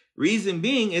control. Reason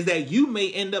being is that you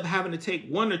may end up having to take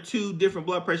 1 or 2 different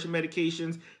blood pressure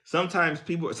medications. Some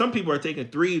people are taking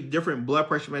 3 different blood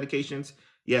pressure medications.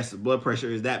 Yes, the blood pressure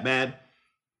is that bad.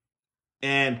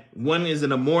 And 1 is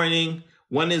in the morning,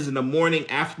 1 is in the morning,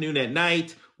 afternoon, at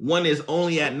night. 1 is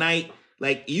only at night.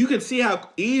 Like, you can see how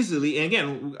easily, and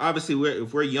again, obviously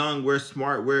if we're young, we're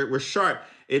smart, we're sharp.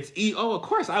 Of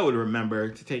course I would remember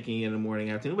to taking it in the morning,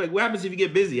 afternoon. Like, what happens if you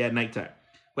get busy at nighttime?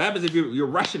 What happens if you're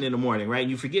rushing in the morning, right? And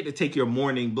you forget to take your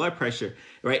morning blood pressure,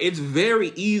 right? It's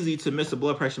very easy to miss a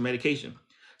blood pressure medication.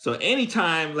 So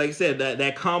anytime, like I said,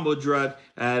 that combo drug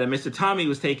that Mr. Tommy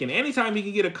was taking, anytime you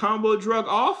can get a combo drug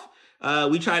off,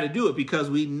 we try to do it because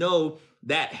we know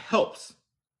that helps.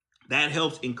 That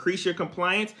helps increase your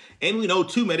compliance. And we know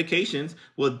 2 medications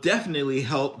will definitely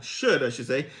help,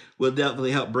 will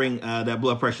definitely help bring that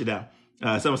blood pressure down.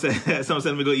 Someone said,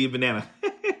 let me go eat a banana.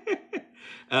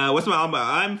 What's my alma?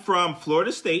 I'm from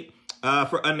Florida State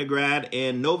for undergrad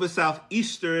and Nova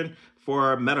Southeastern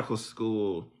for medical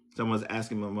school. Someone's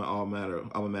asking what my alma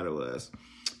mater was.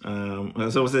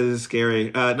 Someone said this is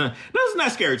scary. No, it's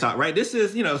not scary talk, right? This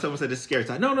is, someone said this is scary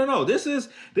talk. No. This is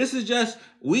just,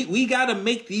 we got to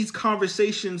make these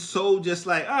conversations so just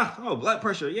like, blood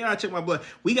pressure. Yeah, I check my blood.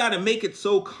 We got to make it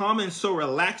so common, so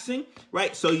relaxing,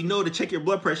 right? So to check your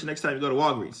blood pressure next time you go to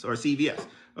Walgreens or CVS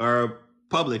or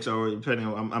Publix, or depending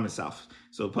on, I'm in the South,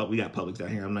 so we got Publix down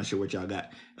here. I'm not sure what y'all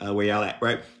got, where y'all at,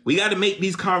 right? We got to make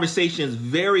these conversations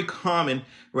very common,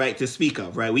 right, to speak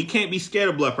of, right? We can't be scared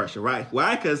of blood pressure, right?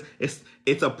 Why? Because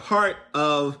it's a part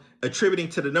of attributing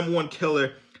to the number 1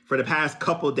 killer for the past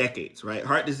couple decades, right?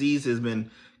 Heart disease has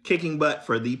been kicking butt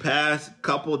for the past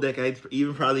couple decades,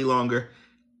 even probably longer,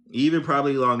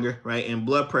 right? And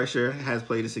blood pressure has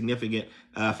played a significant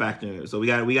factor in it. So we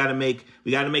got to make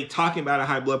talking about a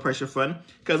high blood pressure fun,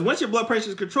 because once your blood pressure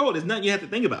is controlled, there's nothing you have to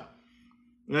think about,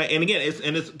 right? And again,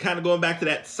 it's kind of going back to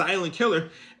that silent killer.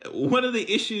 One of the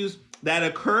issues that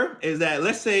occur is that,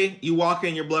 let's say you walk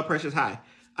in, your blood pressure is high.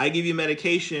 I give you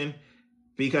medication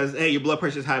because, hey, your blood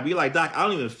pressure is high. But you're like, doc, I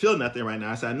don't even feel nothing right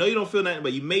now. I said, I know you don't feel nothing,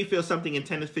 but you may feel something in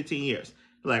 10 to 15 years.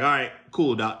 Like, all right,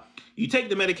 cool, doc. You take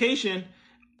the medication,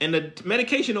 and the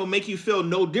medication will make you feel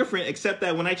no different, except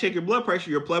that when I check your blood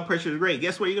pressure is great.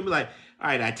 Guess what? You're going to be like, all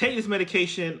right, I take this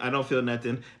medication, I don't feel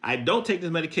nothing. I don't take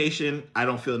this medication, I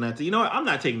don't feel nothing. You know what? I'm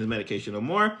not taking this medication no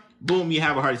more. Boom, you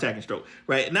have a heart attack and stroke,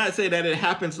 right? Not to say that it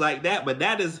happens like that, but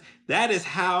that is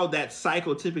how that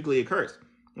cycle typically occurs,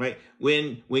 right?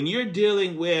 When you're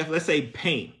dealing with, let's say,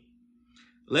 pain.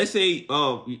 Let's say,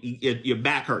 your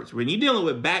back hurts. When you're dealing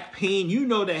with back pain, you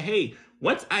know that, hey,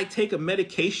 once I take a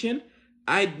medication,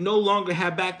 I no longer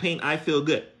have back pain. I feel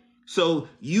good. So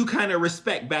you kind of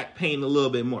respect back pain a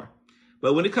little bit more.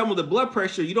 But when it comes with the blood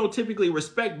pressure, you don't typically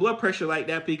respect blood pressure like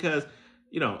that because,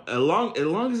 as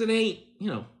long as it ain't,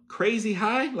 crazy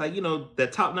high, like,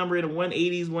 that top number in the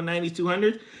 180s, 190s,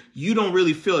 200s, you don't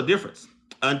really feel a difference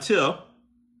until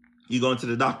you go into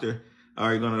the doctor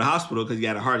or you're going to the hospital because you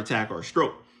got a heart attack or a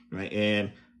stroke, right?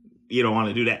 And you don't want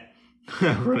to do that.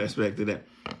 For the aspect of that.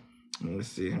 Let's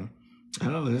see.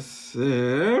 Let's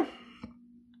see.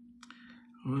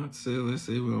 We want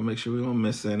to make sure we don't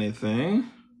miss anything.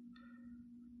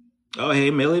 Oh,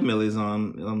 hey, Millie's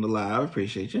on the live.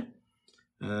 Appreciate you.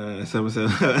 Someone said,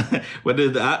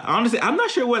 honestly, I'm not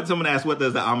sure what someone asked, what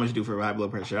does the Amish do for high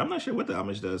blood pressure? I'm not sure what the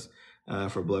Amish does,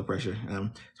 for blood pressure.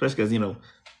 Especially because,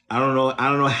 I don't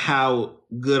know how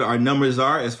good our numbers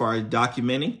are as far as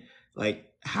documenting,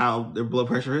 like, how their blood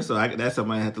pressure is. So that's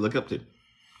something I have to look up to.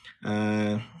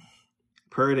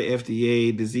 Per the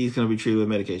FDA, disease can be treated with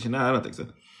medication. No, I don't think so.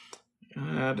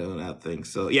 I do not think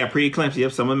so. Yeah, preeclampsia.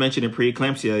 Yep, someone mentioned it,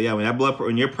 preeclampsia. Yeah,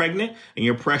 when you're pregnant and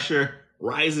your pressure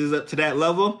rises up to that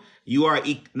level, you are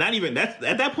not even, at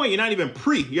that point, you're not even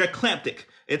you're eclamptic.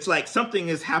 It's like something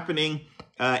is happening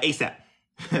ASAP.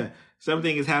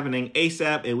 Something is happening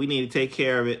ASAP, and we need to take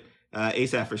care of it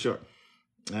ASAP for sure.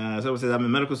 Someone says, I'm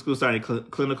in medical school starting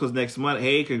clinicals next month.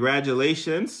 Hey,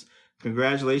 congratulations.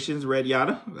 Congratulations, Red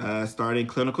Yada, starting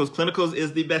clinicals. Clinicals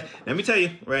is the best. Let me tell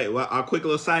you, right, well, a quick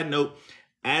little side note.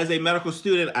 As a medical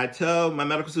student, I tell my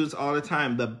medical students all the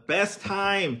time, the best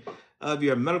time of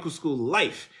your medical school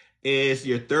life is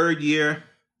your third year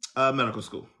of medical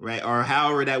school, right? Or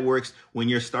however that works when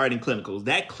you're starting clinicals.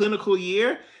 That clinical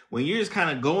year, when you're just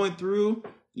kind of going through,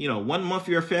 1 month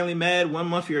you're a family med, 1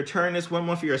 month you're a internist, 1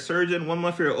 month you're a surgeon, 1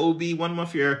 month you're an OB, 1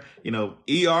 month you're,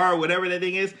 ER, whatever that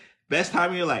thing is, best time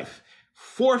of your life.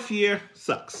 Fourth year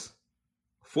sucks.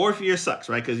 Fourth year sucks,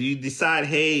 right? Because you decide,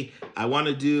 hey, I want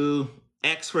to do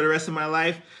X for the rest of my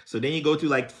life. So then you go through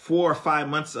like 4 or 5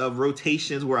 months of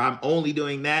rotations where I'm only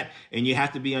doing that. And you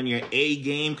have to be on your A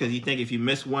game because you think if you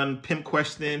miss one PIM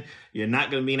question, you're not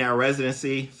going to be in our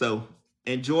residency. So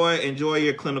enjoy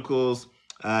your clinicals.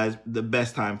 The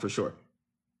best time for sure.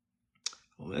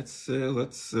 Let's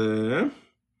oh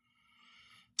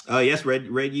yes,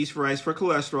 red yeast for rice for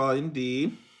cholesterol,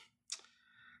 indeed.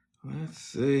 Let's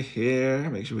see here.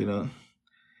 Make sure we don't.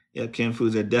 Yeah, canned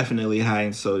foods are definitely high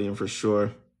in sodium for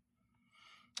sure.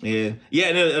 Yeah.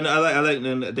 And I like.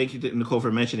 And thank you, Nicole,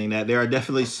 for mentioning that. There are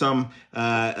definitely some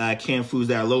canned foods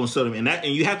that are low in sodium, and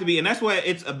you have to be. And that's why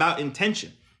it's about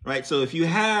intention, right? So if you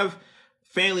have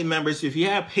family members, if you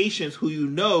have patients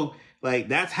who like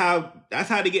that's how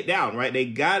they get down, right? They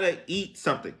gotta eat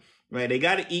something. Right, they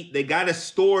gotta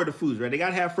store the foods, right? They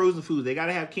gotta have frozen foods, they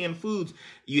gotta have canned foods.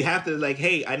 You have to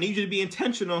hey, I need you to be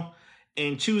intentional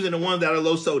in choosing the ones that are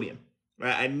low sodium,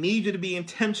 right? I need you to be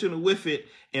intentional with it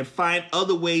and find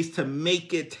other ways to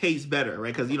make it taste better,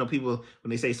 right? Because people, when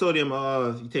they say sodium,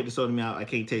 if you take the sodium out, I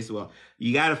can't taste it well.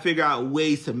 You gotta figure out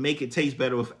ways to make it taste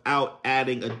better without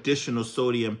adding additional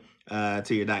sodium to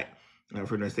your diet,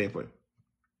 from that standpoint.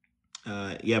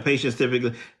 Patients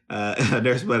typically,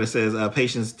 Nurse Butter says,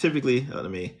 patients typically, let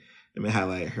me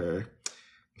highlight her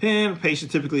pen.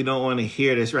 Patients typically don't want to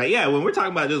hear this, right? Yeah, when we're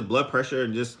talking about just blood pressure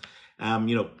and just,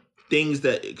 things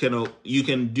that you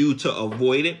can do to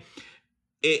avoid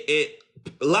it,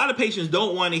 a lot of patients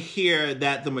don't want to hear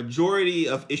that the majority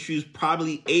of issues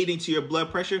probably aiding to your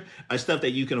blood pressure are stuff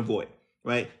that you can avoid,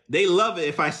 right? They love it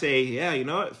if I say,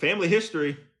 yeah, family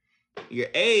history, your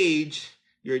age,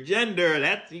 your gender,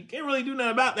 that you can't really do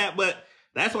nothing about that, but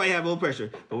that's why you have low pressure.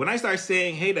 But when I start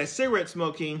saying, hey, that cigarette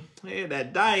smoking, hey,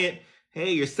 that diet,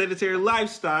 hey, your sedentary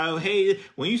lifestyle, hey,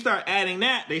 when you start adding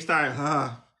that, they start,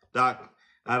 doc,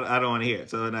 I don't want to hear it.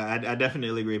 So I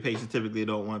definitely agree. Patients typically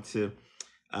don't want to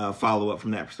follow up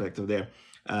from that perspective there.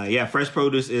 Fresh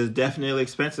produce is definitely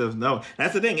expensive. No,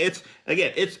 that's the thing.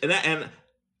 And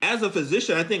as a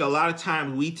physician, I think a lot of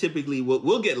times we typically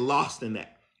we'll get lost in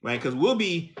that, right? Because we'll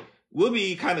be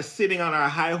kind of sitting on our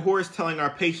high horse telling our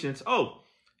patients, oh,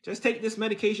 just take this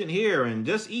medication here and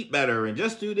just eat better and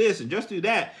just do this and just do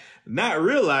that. Not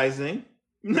realizing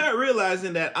Not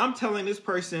realizing that I'm telling this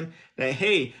person that,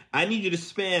 hey, I need you to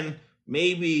spend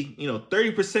maybe,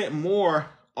 30% more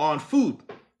on food,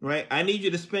 right? I need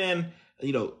you to spend,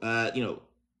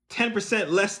 10%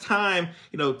 less time,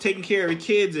 taking care of your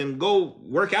kids and go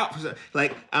work out.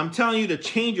 Like, I'm telling you to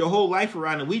change your whole life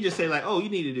around. And we just say like, oh, you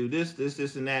need to do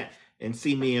this, and that, and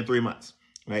see me in 3 months,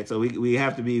 right? So we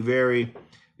have to be we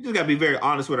just got to be very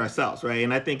honest with ourselves, right?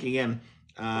 And I think, again,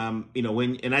 I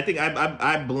think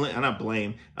I blame, not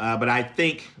blame, but I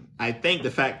think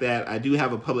the fact that I do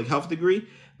have a public health degree,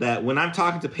 that when I'm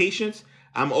talking to patients,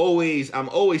 I'm always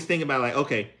thinking about like,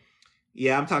 okay,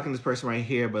 yeah, I'm talking to this person right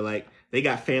here, but like they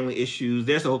got family issues.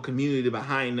 There's a whole community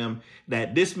behind them,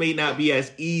 that this may not be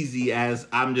as easy as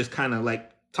I'm just kind of like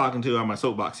talking to on my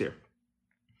soapbox here.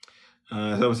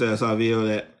 Someone said I saw a video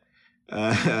that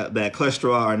that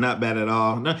cholesterol are not bad at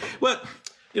all. No, well,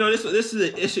 this is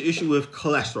an issue with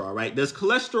cholesterol, right? Does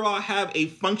cholesterol have a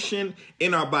function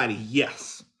in our body?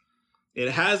 Yes. It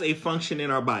has a function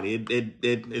in our body.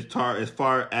 As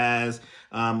far as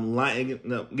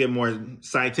get more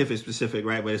scientific specific,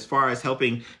 right? But as far as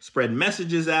helping spread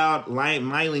messages out,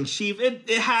 myelin sheath, it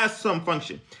has some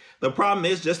function. The problem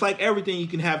is, just like everything, you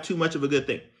can have too much of a good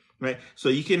thing, right? So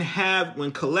you can have,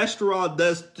 when cholesterol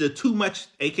does the too much,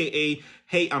 aka,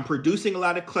 hey, I'm producing a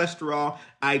lot of cholesterol,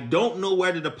 I don't know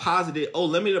where to deposit it. Oh,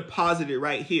 let me deposit it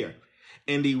right here.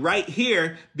 And the right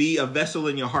here be a vessel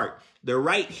in your heart. The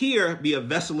right here be a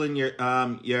vessel in your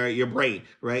brain,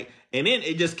 right? And then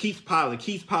it just keeps piling.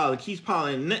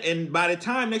 And by the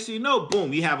time, next thing you know,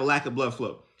 boom, you have a lack of blood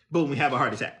flow. Boom, we have a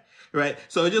heart attack, right?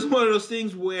 So it's just one of those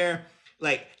things where,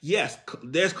 like, yes,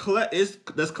 does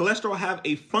cholesterol have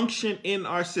a function in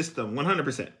our system?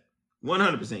 100%.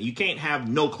 100%. You can't have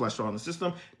no cholesterol in the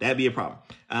system. That'd be a problem.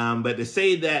 But to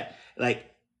say that, like,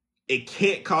 it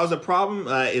can't cause a problem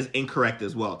is incorrect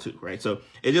as well, too, right? So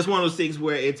it's just one of those things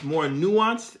where it's more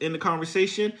nuanced in the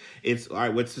conversation. It's, all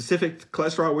right, what specific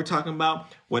cholesterol we're talking about?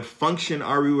 What function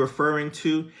are we referring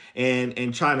to?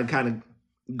 And trying to kind of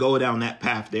go down that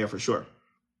path there for sure.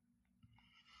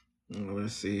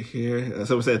 Let's see here.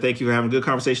 Someone said, thank you for having a good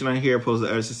conversation on here, opposed to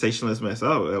other sensationalist mess.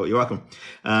 Oh, you're welcome.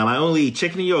 I only eat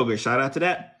chicken and yogurt. Shout out to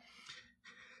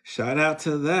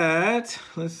that.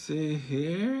 Let's see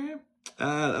here.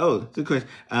 Good question.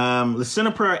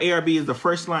 Lisinopril ARB is the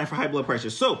first line for high blood pressure.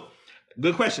 So,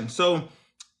 good question. So,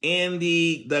 in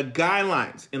the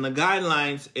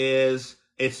guidelines is,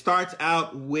 it starts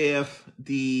out with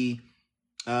the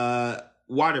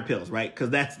water pills, right?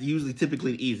 Because that's usually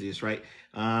typically the easiest, right?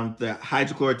 The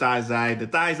hydrochlorothiazide, the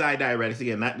thiazide diuretics,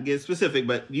 again, not to get specific,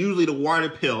 but usually the water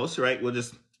pills, right? We'll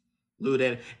just do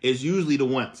that, is usually the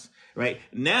ones. Right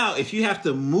now, if you have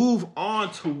to move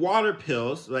on to water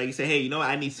pills, like you say, hey,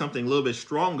 I need something a little bit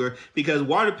stronger, because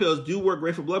water pills do work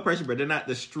great for blood pressure, but they're not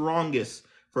the strongest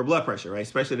for blood pressure, right?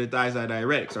 Especially the thiazide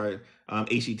diuretics or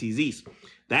HCTZs.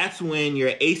 That's when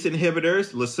your ACE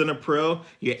inhibitors, lisinopril,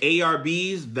 your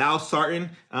ARBs, valsartan.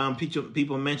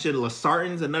 People mentioned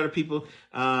losartan's another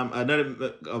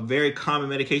a very common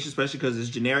medication, especially because it's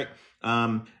generic.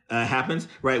 Happens,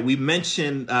 right? We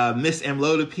mentioned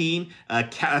misamlodipine,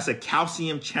 that's a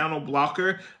calcium channel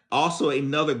blocker, also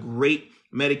another great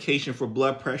medication for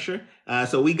blood pressure.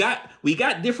 So we got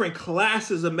different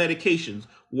classes of medications: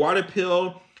 water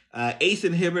pill, ACE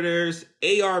inhibitors,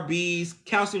 ARBs,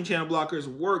 calcium channel blockers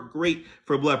work great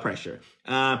for blood pressure.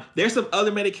 There's some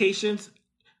other medications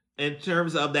in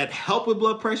terms of that help with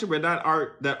blood pressure, but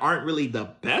that aren't really the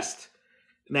best.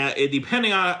 Now,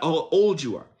 depending on how old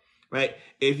you are. Right.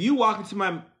 If you walk into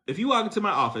my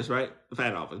office, right? If I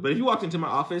had an office, but if you walked into my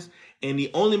office and the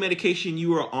only medication you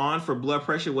were on for blood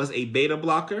pressure was a beta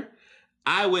blocker,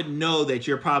 I would know that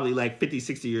you're probably like 50,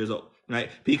 60 years old, right?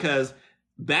 Because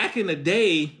back in the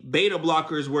day, beta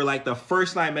blockers were like the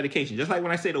first line medication. Just like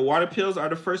when I say the water pills are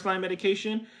the first line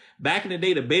medication, back in the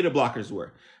day, the beta blockers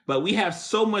were. But we have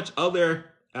so much other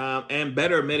and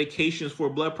better medications for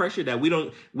blood pressure that we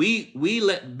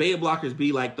let beta blockers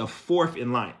be like the fourth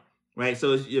in line. Right.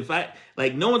 So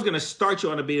no one's going to start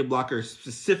you on a beta blocker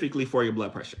specifically for your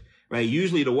blood pressure. Right.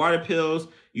 Usually the water pills,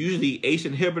 usually ACE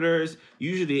inhibitors,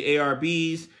 usually the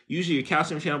ARBs, usually your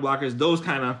calcium channel blockers, those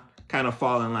kind of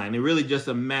fall in line. It's really just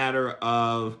a matter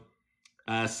of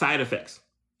side effects.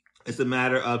 It's a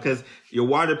matter of, because your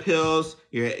water pills,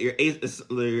 your ACE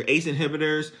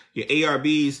inhibitors, your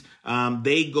ARBs,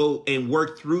 they go and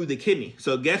work through the kidney.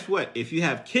 So guess what? If you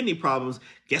have kidney problems,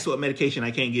 guess what medication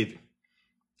I can't give you?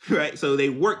 Right. So they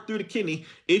work through the kidney.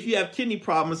 If you have kidney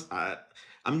problems, I'm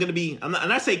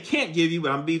not saying can't give you, but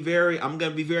I'm going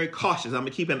to be very cautious. I'm going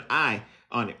to keep an eye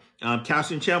on it.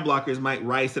 Calcium channel blockers might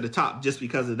rise to the top just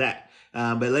because of that.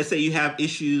 But let's say you have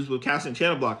issues with calcium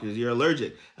channel blockers, you're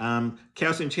allergic.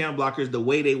 Calcium channel blockers, the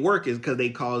way they work is because they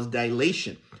cause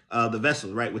dilation of the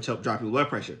vessels, right, which help drop your blood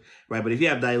pressure, right? But if you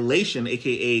have dilation,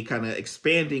 aka kind of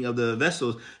expanding of the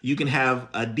vessels, you can have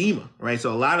edema, right?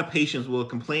 So a lot of patients will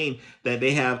complain that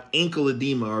they have ankle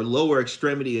edema or lower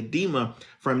extremity edema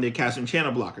from their calcium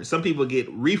channel blockers. Some people get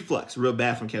reflux real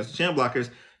bad from calcium channel blockers,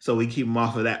 so we keep them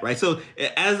off of that, right? So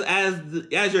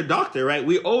as your doctor, right,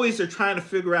 we always are trying to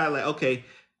figure out, like, okay,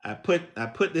 I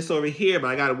put this over here, but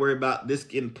I got to worry about this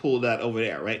getting pulled out over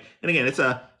there, right? And again, it's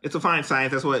a fine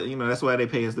science. That's what, that's why they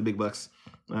pay us the big bucks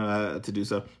to do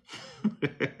so.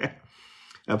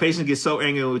 Patients get so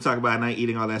angry when we talk about not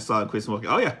eating all that salt and quit smoking.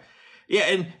 Oh yeah,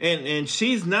 and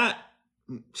she's not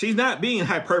being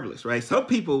hyperbolous, right? Some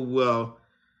people will.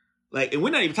 Like, and we're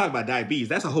not even talking about diabetes.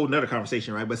 That's a whole nother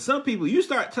conversation, right? But some people, you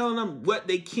start telling them what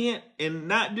they can't and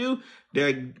not do,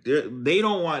 they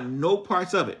don't want no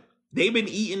parts of it. They've been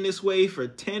eating this way for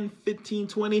 10, 15,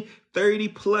 20, 30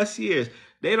 plus years.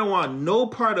 They don't want no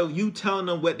part of you telling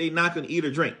them what they're not going to eat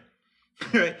or drink.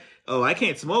 Right? Oh, I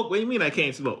can't smoke? What do you mean I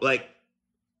can't smoke? Like,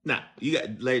 nah, you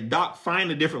got, like, doc,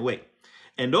 find a different way.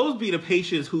 And those be the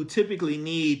patients who typically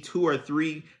need 2 or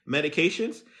 3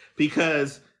 medications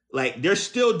because, like, they're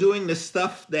still doing the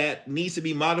stuff that needs to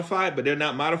be modified, but they're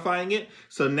not modifying it.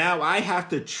 So now I have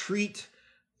to treat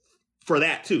for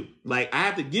that too. Like, I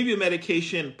have to give you a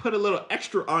medication, put a little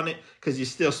extra on it because you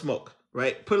still smoke,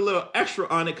 right? Put a little extra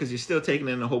on it because you're still taking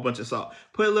in a whole bunch of salt.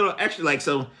 Put a little extra, like,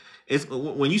 so it's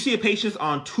when you see a patient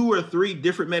on 2 or 3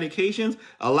 different medications,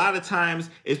 a lot of times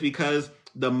it's because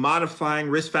the modifying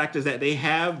risk factors that they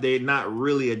have, they're not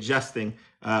really adjusting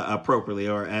appropriately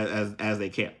or as they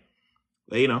can.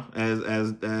 But,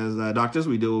 as doctors,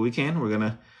 we do what we can. We're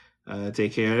gonna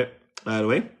take care of it right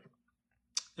away.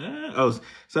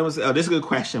 Someone said, this is a good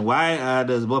question. Why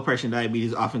does blood pressure and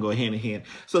diabetes often go hand in hand?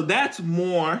 So that is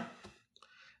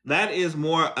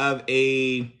more of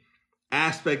a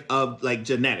aspect of, like,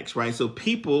 genetics, right? So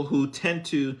people who tend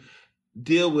to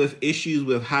deal with issues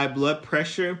with high blood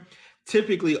pressure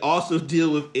typically also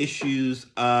deal with issues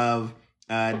of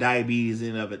diabetes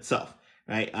in and of itself.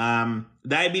 Right.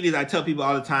 Diabetes, I tell people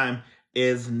all the time,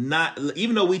 is not,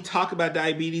 even though we talk about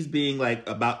diabetes being like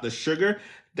about the sugar,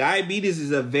 diabetes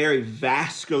is a very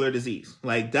vascular disease.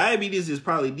 Like, diabetes is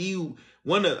probably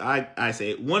one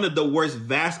of the worst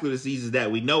vascular diseases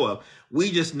that we know of.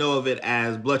 We just know of it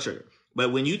as blood sugar.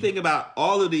 But when you think about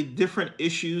all of the different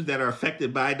issues that are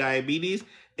affected by diabetes,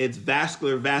 it's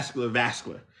vascular.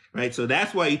 Right. So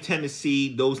that's why you tend to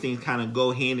see those things kind of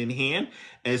go hand in hand,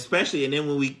 and especially, and then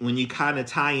when you kind of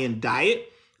tie in diet,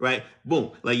 right?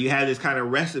 Boom. Like, you have this kind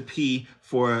of recipe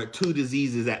for 2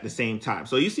 diseases at the same time.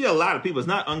 So you see a lot of people, it's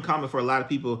not uncommon for a lot of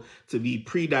people to be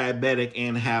pre-diabetic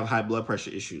and have high blood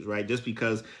pressure issues, right? Just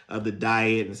because of the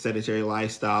diet and sedentary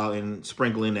lifestyle and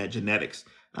sprinkling that genetics,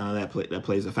 that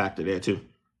plays a factor there too.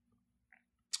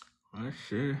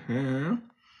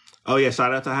 Oh yeah.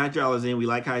 Shout out to hydralazine. We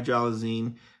like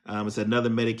hydralazine. It's another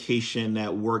medication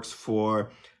that works for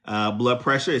blood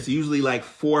pressure. It's usually like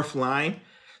 4th line.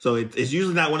 So it's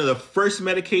usually not one of the first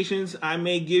medications I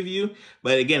may give you.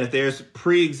 But again, if there's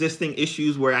pre-existing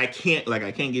issues where I can't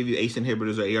give you ACE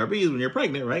inhibitors or ARBs when you're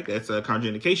pregnant, right? That's a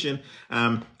contraindication.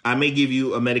 I may give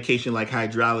you a medication like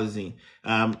hydralazine.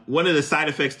 One of the side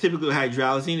effects typically with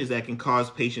hydralazine is that can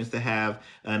cause patients to have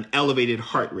an elevated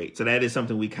heart rate. So that is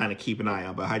something we kind of keep an eye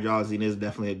on. But hydralazine is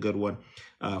definitely a good one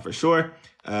for sure.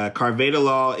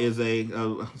 Carvedilol is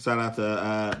shout out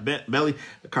to Belly.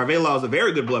 Carvedilol is a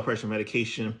very good blood pressure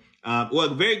medication. A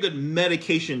very good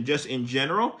medication just in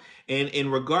general. And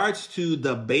in regards to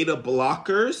the beta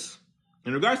blockers,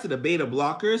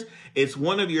 it's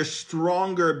one of your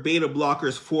stronger beta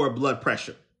blockers for blood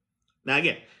pressure. Now,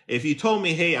 again, if you told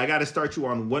me, hey, I got to start you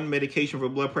on one medication for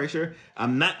blood pressure,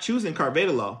 I'm not choosing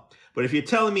carvedilol. But if you're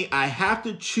telling me I have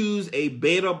to choose a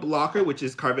beta blocker, which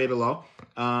is carvedilol,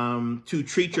 to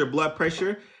treat your blood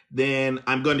pressure, then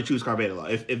I'm going to choose carvedilol,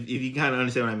 if you kind of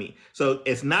understand what I mean. So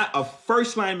it's not a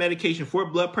first-line medication for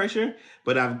blood pressure,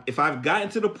 but if I've gotten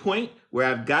to the point where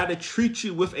I've got to treat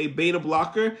you with a beta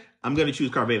blocker, I'm going to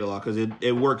choose carvedilol because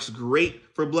it works great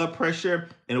for blood pressure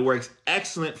and it works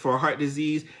excellent for heart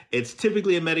disease. It's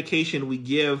typically a medication we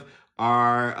give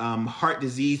our heart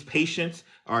disease patients,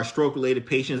 our stroke-related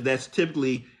patients. That's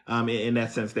typically in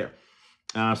that sense there.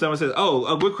 Someone says,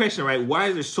 a good question, right? Why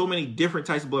is there so many different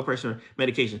types of blood pressure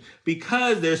medications?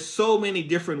 Because there's so many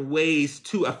different ways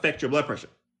to affect your blood pressure.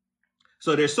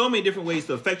 So there's so many different ways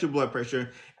to affect your blood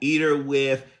pressure, either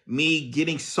with me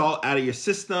getting salt out of your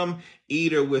system,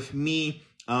 either with me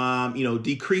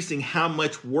decreasing how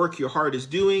much work your heart is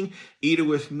doing, either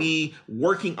with me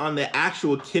working on the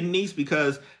actual kidneys,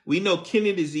 because we know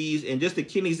kidney disease and just the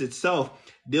kidneys itself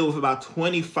deal with about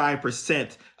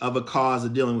 25% of a cause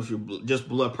of dealing with your just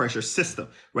blood pressure system,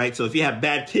 right? So if you have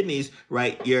bad kidneys,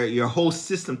 right, your whole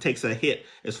system takes a hit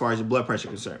as far as your blood pressure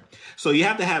is concerned. So you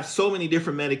have to have so many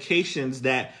different medications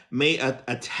that may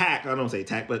attack, I don't say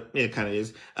attack, but it kind of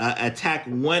is, attack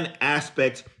one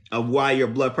aspect of why your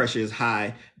blood pressure is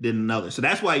high than another. So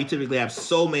that's why you typically have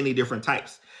so many different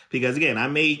types. Because again, I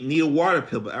may need a water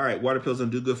pill, but all right, water pills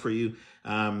don't do good for you,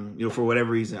 for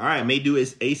whatever reason. All right, I may do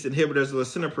ACE inhibitors,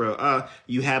 lisinopril.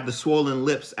 You have the swollen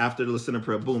lips after the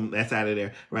lisinopril. Boom, that's out of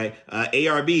there, right?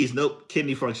 ARBs, nope,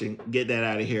 kidney function, get that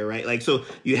out of here, right? Like, so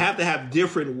you have to have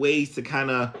different ways to kind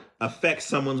of affect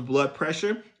someone's blood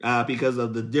pressure because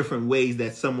of the different ways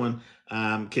that someone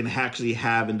can actually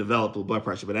have and develop the blood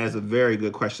pressure. But that is a very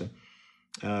good question,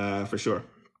 for sure.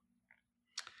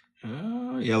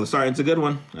 Yeah, Losartan's a good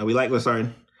one. We like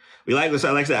Losartan. Like I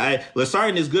said,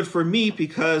 Losartan is good for me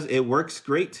because it works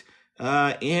great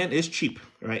and it's cheap,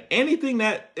 right? Anything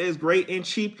that is great and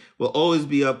cheap will always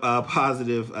be a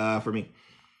positive for me.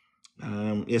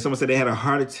 Someone said they had a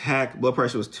heart attack. Blood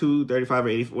pressure was 235 or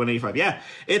 185. Yeah,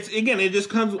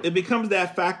 it becomes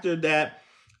that factor that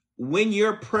when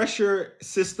your pressure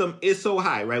system is so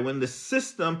high, right? When the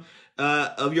system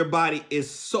of your body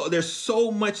is there's so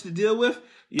much to deal with,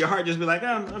 your heart just be like,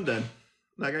 oh, I'm done.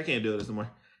 Like, I can't do this no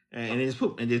more. And it just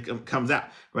poop and it comes out,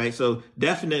 right? So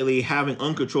definitely having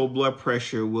uncontrolled blood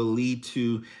pressure will lead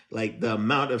to like the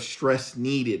amount of stress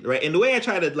needed, right? And the way I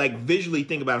try to like visually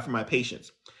think about it for my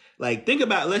patients, like think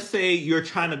about, let's say you're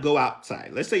trying to go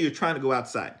outside.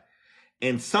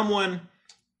 And someone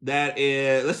that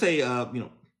is, let's say,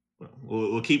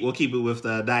 we'll keep it with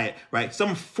the diet, right?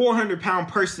 Some 400-pound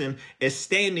person is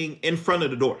standing in front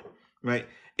of the door, right?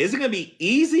 Is it going to be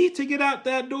easy to get out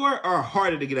that door or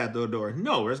harder to get out the door?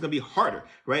 No, it's going to be harder,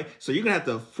 right? So you're going to have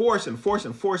to force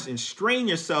and strain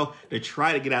yourself to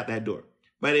try to get out that door.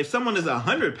 But if someone is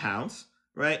 100 pounds,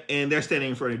 right, and they're standing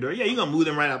in front of the door, yeah, you're going to move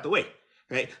them right out the way,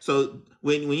 right? So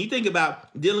when you think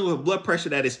about dealing with blood pressure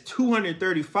that is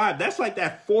 235, that's like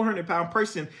that 400-pound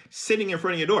person sitting in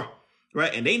front of your door,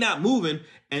 right? And they not moving,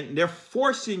 and they're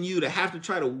forcing you to have to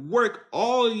try to work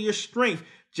all your strength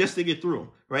just to get through them,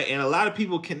 right? And a lot of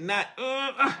people cannot,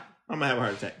 I'm gonna have a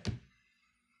heart attack.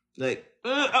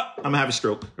 I'm gonna have a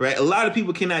stroke, right? A lot of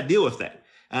people cannot deal with that.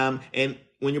 And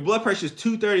when your blood pressure is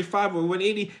 235 or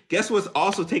 180, guess what's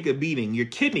also taking a beating? Your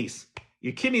kidneys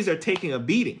are taking a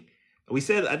beating. I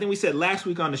think we said last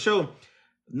week on the show,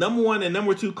 number one and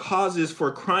number two causes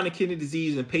for chronic kidney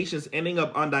disease and patients ending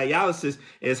up on dialysis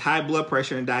is high blood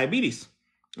pressure and diabetes.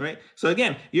 Right. So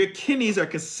again, your kidneys are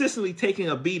consistently taking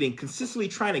a beating, consistently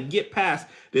trying to get past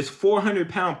this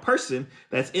 400-pound person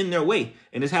that's in their way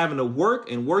and is having to work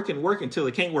until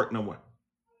it can't work no more.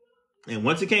 And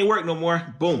once it can't work no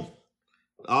more, boom,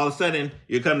 all of a sudden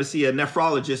you come to see a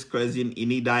nephrologist because you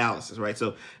need dialysis. Right.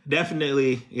 So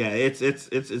definitely, yeah,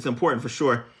 it's important for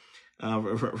sure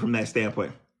from that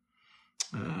standpoint.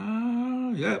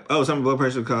 Yeah. Oh, some blood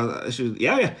pressure cause issues.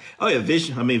 Yeah. Oh, yeah.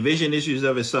 Vision. I mean, vision issues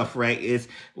of itself, right? It's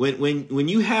when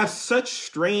you have such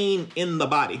strain in the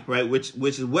body, right? Which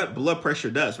is what blood pressure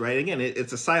does, right? Again,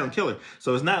 it's a silent killer.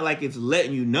 So it's not like it's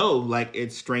letting you know, like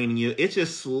it's straining you. It's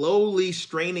just slowly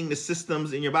straining the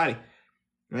systems in your body,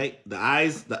 right? The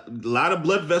eyes, a lot of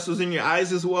blood vessels in your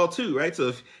eyes as well, too, right? So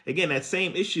if, again, that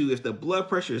same issue, if the blood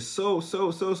pressure is so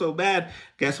bad,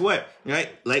 guess what, right?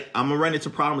 Like, I'm going to run into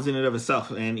problems in and of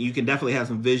itself. And you can definitely have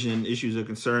some vision issues or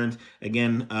concerns.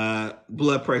 Again,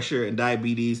 blood pressure and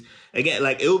diabetes. Again,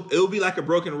 like it'll be like a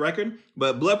broken record,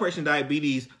 but blood pressure and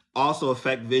diabetes also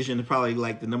affect vision. Probably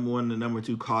like the number one and number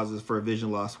two causes for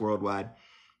vision loss worldwide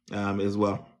as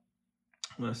well.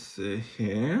 Let's see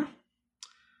here.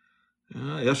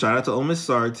 Shout out to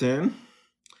Unmasking.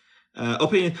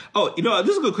 Opinion. Oh,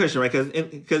 this is a good question, right?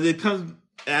 Because it comes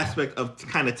aspect of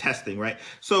kind of testing, right?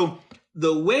 So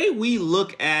the way we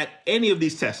look at any of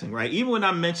these testing, right? Even when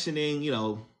I'm mentioning,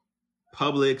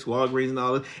 Publix, Walgreens, and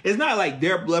all that, it's not like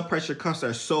their blood pressure cuffs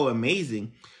are so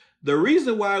amazing. The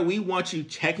reason why we want you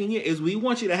checking it is we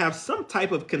want you to have some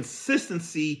type of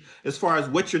consistency as far as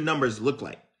what your numbers look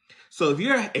like. So if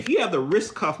you have the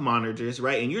wrist cuff monitors,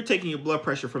 right, and you're taking your blood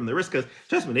pressure from the wrist, because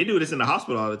trust me, they do this in the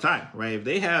hospital all the time, right?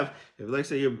 If like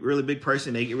say you're a really big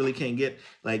person, they really can't get,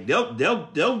 like they'll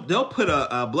put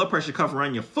a blood pressure cuff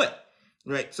around your foot,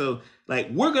 right? So like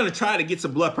we're gonna try to get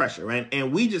some blood pressure, right?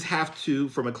 And we just have to,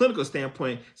 from a clinical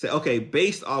standpoint, say, okay,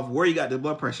 based off where you got the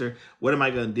blood pressure, what am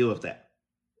I gonna do with that?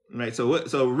 Right.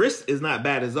 So wrist is not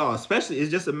bad at all, especially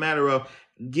it's just a matter of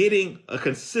getting a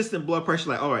consistent blood pressure,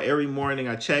 like, all right, every morning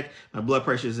I check, my blood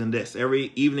pressure is in this.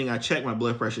 Every evening I check, my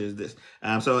blood pressure is this.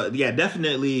 So yeah,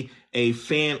 definitely a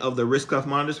fan of the wrist cuff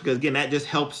monitors, because again, that just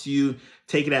helps you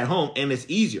take it at home, and it's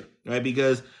easier, right?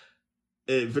 Because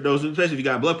for those, especially if you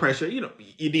got blood pressure, you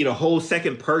need a whole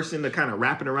second person to kind of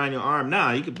wrap it around your arm.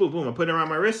 Now you can boom, boom, I put it around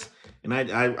my wrist, and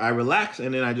I relax,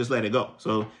 and then I just let it go.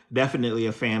 So definitely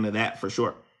a fan of that for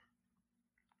sure.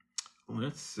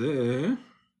 Let's see.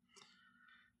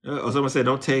 Someone said,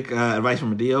 don't take advice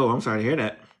from a DO. I'm sorry to hear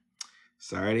that.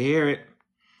 Sorry to hear it.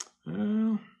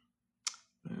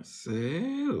 Let's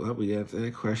see. What we got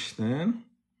that question.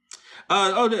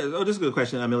 This is a good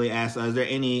question. Amelia asked, is there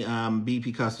any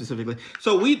BP cuff specifically?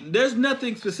 So there's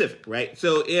nothing specific, right?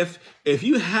 So if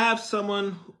you have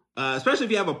someone, especially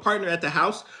if you have a partner at the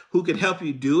house who can help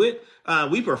you do it,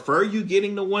 we prefer you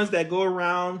getting the ones that go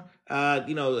around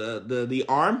the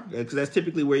arm, because that's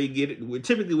typically where you get it.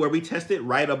 Typically where we test it,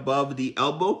 right above the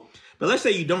elbow. But let's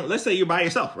say you're by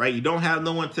yourself, right? You don't have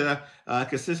no one to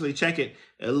consistently check it.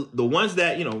 The ones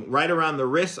that, right around the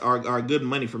wrist are good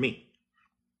money for me.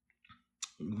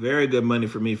 Very good money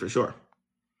for me, for sure.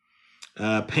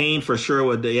 Pain for sure.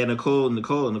 With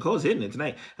Nicole's hitting it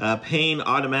tonight. Pain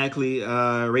automatically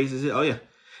raises it. Oh yeah.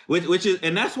 Which is,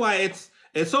 and that's why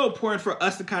it's so important for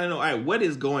us to kind of know, all right, what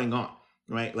is going on?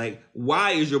 Right? Like,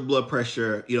 why is your blood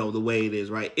pressure, the way it is,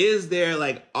 right? Is there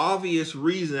like obvious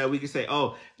reason that we can say,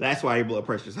 oh, that's why your blood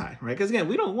pressure is high, right? Because again,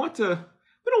 we don't want to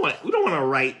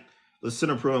write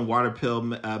lisinopril and water pill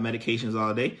medications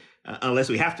all day unless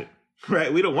we have to,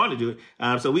 right? We don't want to do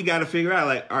it. So we got to figure out,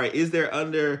 like, all right, is there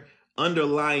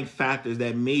underlying factors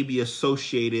that may be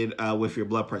associated with your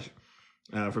blood pressure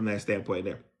from that standpoint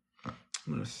there?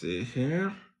 Let's see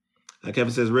here.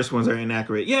 Kevin says wrist ones are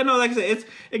inaccurate. Yeah, no, like I said, it's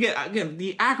again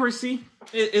the accuracy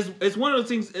is one of those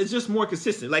things. It's just more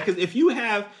consistent. Like, because if you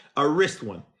have a wrist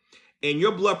one and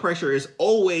your blood pressure is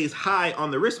always high on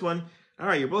the wrist one, all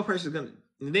right, your blood pressure is gonna.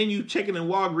 And then you check it in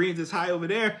Walgreens, it's high over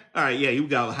there. All right, yeah, you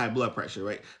got high blood pressure,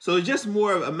 right? So it's just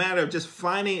more of a matter of just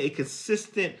finding a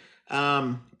consistent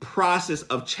process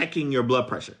of checking your blood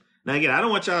pressure. Now, again, I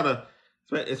don't want y'all to,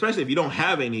 especially if you don't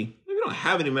have any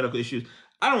medical issues,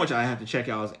 I don't want y'all to have to check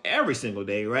y'all every single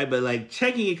day, right? But like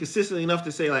checking it consistently enough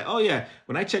to say, like, oh yeah,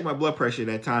 when I checked my blood pressure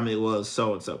that time, it was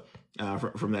so and so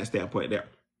from that standpoint there.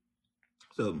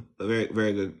 So a very,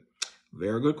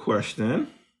 very good question.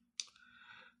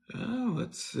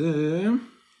 Let's see.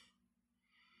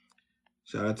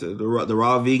 Shout out to the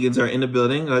raw vegans are in the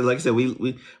building. Like I said, we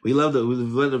love the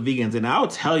vegans, and I'll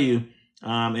tell you.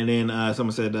 And then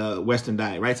someone said Western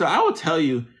diet, right? So I will tell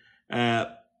you.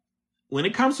 When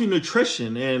it comes to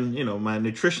nutrition, and my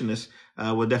nutritionist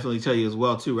will definitely tell you as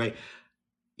well too, right?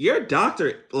 Your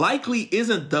doctor likely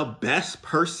isn't the best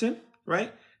person,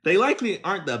 right? They likely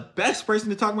aren't the best person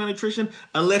to talk about nutrition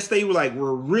unless they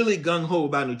were really gung ho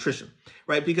about nutrition,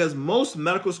 right? Because most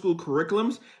medical school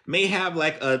curriculums may have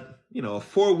like a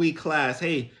 4-week class.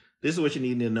 Hey, this is what you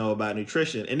need to know about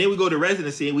nutrition. And then we go to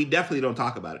residency and we definitely don't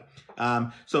talk about it.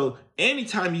 So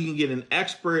anytime you can get an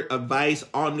expert advice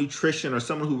on nutrition or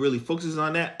someone who really focuses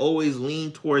on that, always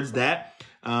lean towards that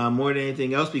more than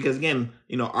anything else. Because again,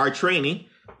 our training,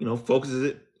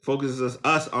 focuses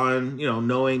us on,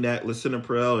 knowing that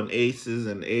lisinopril and ACEs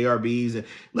and ARBs, and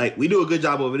like we do a good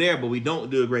job over there, but we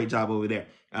don't do a great job over there.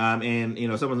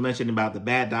 And someone's mentioned about the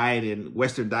bad diet and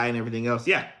Western diet and everything else.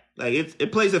 Yeah. Like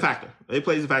it plays a factor. It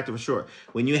plays a factor for sure.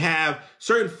 When you have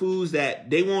certain foods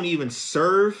that they won't even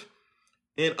serve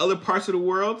in other parts of the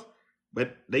world,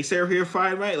 but they serve here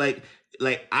fine, right? Like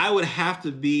I would have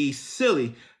to be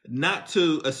silly not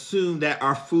to assume that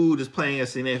our food is playing a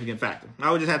significant factor.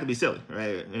 I would just have to be silly,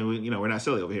 right? And we're not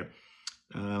silly over here.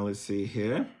 Let's see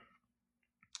here.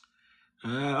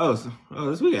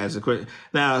 This week is a quick.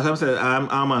 Now, someone said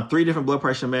I'm on 3 different blood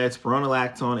pressure meds: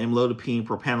 spironolactone, amlodipine,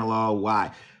 propranolol.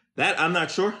 Why? That I'm not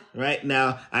sure. Right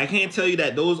now, I can't tell you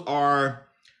that those are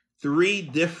 3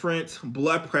 different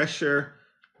blood pressure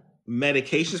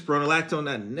medications. Spironolactone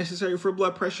not necessary for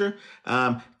blood pressure.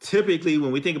 Typically,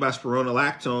 when we think about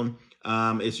spironolactone,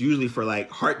 it's usually for like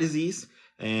heart disease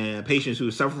and patients who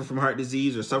suffer from heart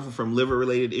disease or suffer from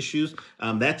liver-related issues.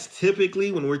 That's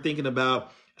typically when we're thinking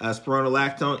about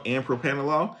spironolactone and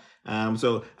propranolol.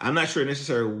 So I'm not sure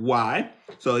necessarily why.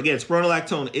 So again,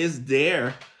 spironolactone is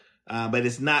there, but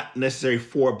it's not necessary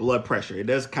for blood pressure. It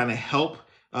does kind of help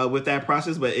with that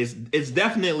process, but it's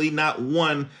definitely not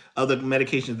one of the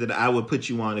medications that I would put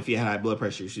you on if you had high blood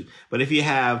pressure issues. But if you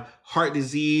have heart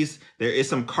disease, there is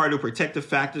some cardioprotective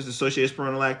factors associated with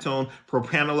spironolactone.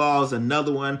 Propranolol is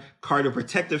another one,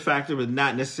 cardioprotective factor, but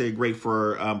not necessarily great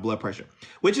for blood pressure,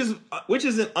 which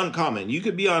isn't uncommon. You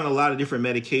could be on a lot of different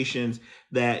medications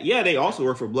that, yeah, they also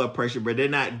work for blood pressure, but they're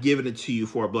not giving it to you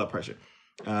for blood pressure.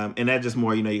 And that's just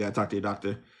more, you got to talk to your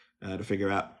doctor to figure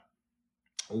out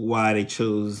why they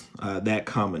chose that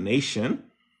combination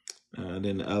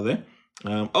than the other.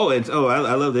 I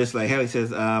love this. Like Haley says,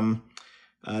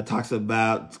 talks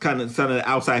about kind of some of the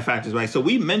outside factors, right? So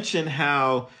we mentioned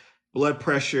how blood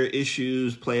pressure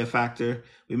issues play a factor.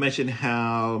 We mentioned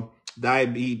how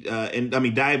diabetes,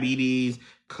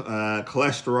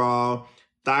 cholesterol,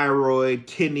 thyroid,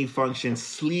 kidney function,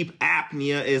 sleep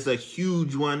apnea is a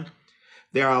huge one.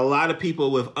 There are a lot of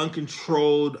people with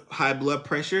uncontrolled high blood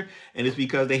pressure, and it's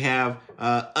because they have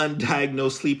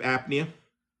undiagnosed sleep apnea,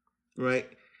 right?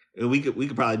 And we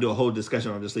could probably do a whole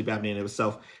discussion on the sleep apnea in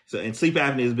itself. And sleep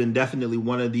apnea has been definitely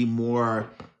one of the more,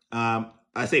 I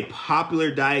say,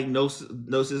 popular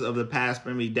diagnoses of the past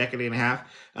maybe decade and a half,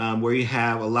 where you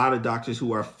have a lot of doctors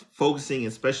who are focusing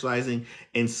and specializing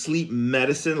in sleep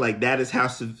medicine. Like that is how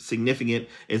significant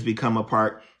it's become a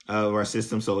part of our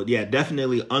system. So yeah,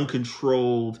 definitely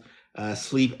uncontrolled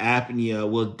sleep apnea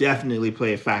will definitely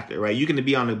play a factor, right? You can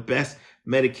be on the best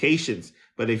medications,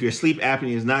 but if your sleep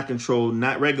apnea is not controlled,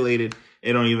 not regulated,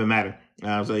 it don't even matter.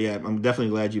 So yeah, I'm definitely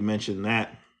glad you mentioned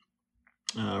that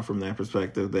from that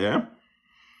perspective there.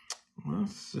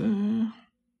 Let's see.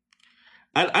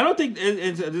 I don't think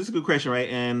this is a good question, right?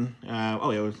 And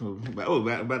about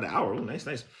the hour. Oh,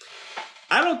 nice.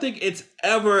 I don't think it's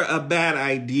ever a bad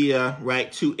idea, right,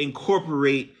 to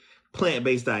incorporate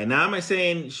plant-based diet. Now, am I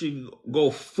saying you should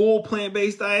go full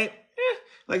plant-based diet?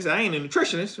 Like I said, I ain't a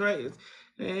nutritionist, right?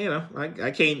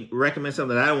 I can't recommend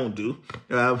something that I won't do.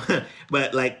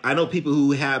 But like, I know people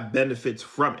who have benefits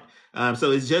from it.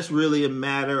 So it's just really a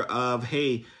matter of,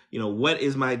 hey, what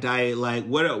is my diet like?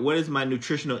 What is my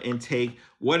nutritional intake?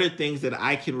 What are things that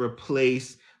I can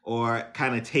replace or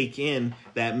kind of take in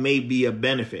that may be a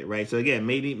benefit, right? So again,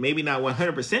 maybe not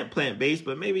 100% plant-based,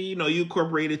 but maybe, you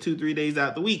incorporate it 2-3 days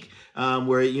out the week,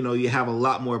 where, you have a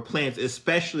lot more plants,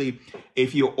 especially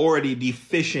if you're already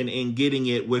deficient in getting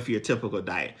it with your typical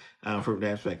diet, from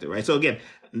that perspective, right? So again,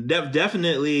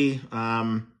 definitely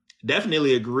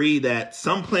agree that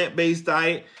some plant-based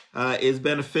diet, is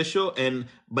beneficial.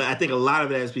 But I think a lot of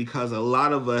that is because a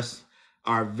lot of us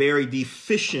are very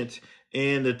deficient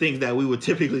in the things that we would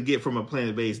typically get from a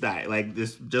plant-based diet. Like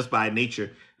this, just by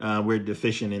nature, we're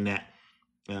deficient in that,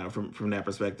 from that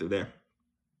perspective there.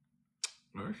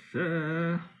 For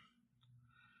sure.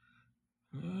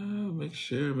 Make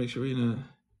sure we know.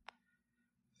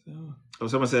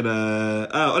 Someone said,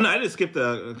 I just skipped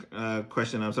a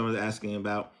question. Someone's asking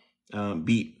about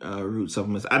beet root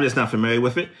supplements. I'm just not familiar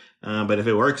with it, but if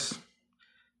it works,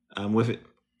 I'm with it.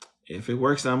 If it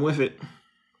works, I'm with it.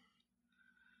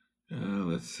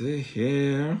 Let's see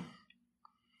here.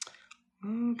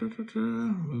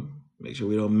 Make sure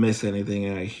we don't miss anything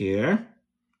out here.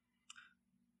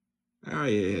 Oh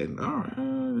yeah, all right.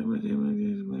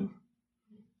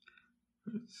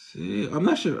 Let's see. I'm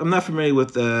not sure. I'm not familiar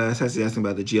with Sassy asking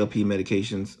about the GLP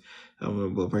medications.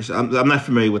 Blood pressure. I'm not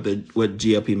familiar with what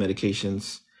GLP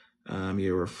medications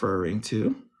you're referring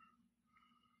to.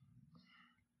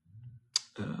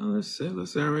 Let's see. All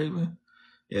right.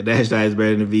 Yeah, Dash Diet is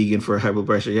better than vegan for high blood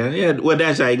pressure. Yeah. Well,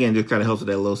 Dash Diet again just kind of helps with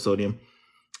that low sodium.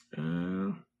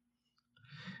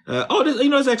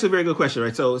 It's actually a very good question,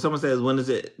 right? So someone says, when is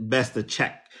it best to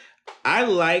check? I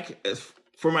like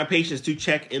for my patients to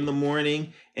check in the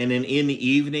morning and then in the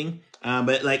evening.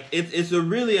 But like it's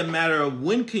really a matter of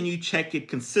when can you check it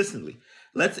consistently.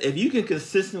 If you can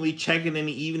consistently check it in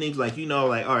the evenings, like all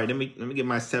right, let me get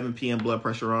my 7 p.m. blood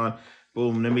pressure on.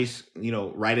 Boom, let me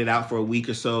write it out for a week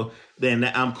or so. Then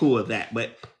I'm cool with that.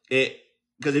 But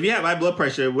because if you have high blood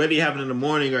pressure, whether you have it in the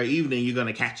morning or evening, you're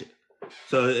gonna catch it.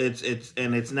 So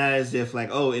it's not as if like,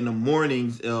 oh, in the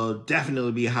mornings it'll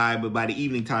definitely be high, but by the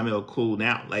evening time it'll cool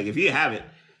down. Like if you have it,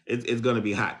 it's gonna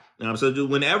be high. So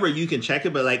whenever you can check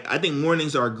it, but like I think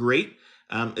mornings are great,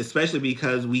 especially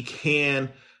because we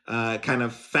can kind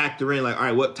of factor in like, all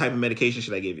right, what type of medication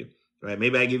should I give you? Right?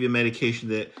 Maybe I give you a medication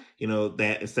that,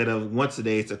 that instead of once a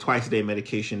day, it's a twice a day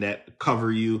medication that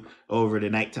cover you over the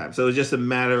nighttime. So it's just a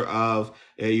matter of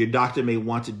your doctor may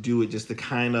want to do it just to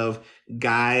kind of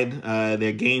guide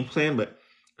their game plan. But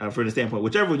from the standpoint,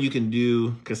 whichever one you can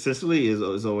do consistently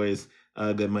is always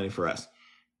good money for us.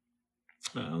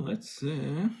 Let's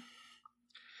see.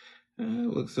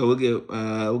 So we'll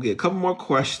get a couple more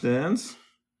questions.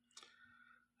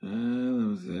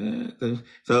 We'll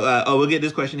get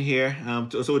this question here.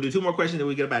 So we'll do 2 more questions, then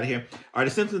we get up out of here. Are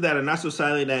the symptoms that are not so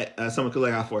silent that someone could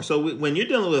look out for? So when you're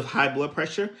dealing with high blood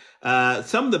pressure,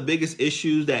 some of the biggest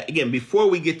issues that, again, before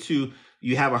we get to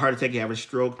you have a heart attack, you have a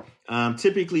stroke,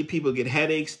 typically people get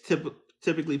headaches.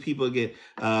 Typically people get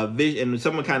vision, and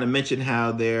someone kind of mentioned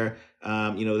how they're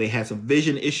they had some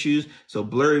vision issues, so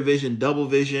blurry vision, double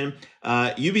vision.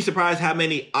 You'd be surprised how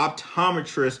many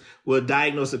optometrists will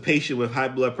diagnose a patient with high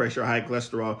blood pressure or high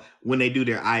cholesterol when they do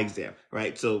their eye exam,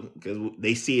 right? So because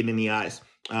they see it in the eyes.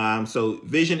 So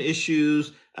vision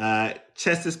issues,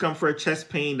 chest discomfort, chest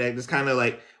pain that just kind of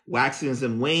like waxes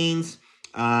and wanes.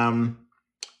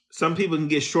 Some people can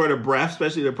get short of breath,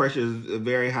 especially if their pressure is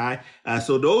very high.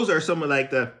 So those are some of like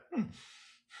the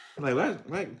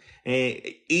and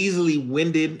easily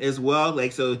winded as well.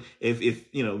 Like, so if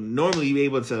normally you're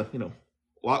able to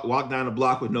walk down a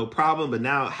block with no problem, but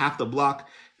now half the block,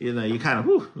 you're kind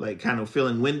of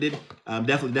feeling winded.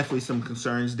 Definitely some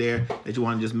concerns there that you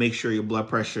want to just make sure your blood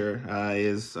pressure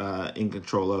is in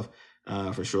control of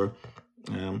for sure.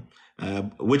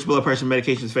 Which blood pressure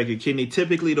medications affect your kidney?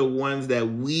 Typically, the ones that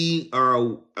we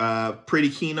are pretty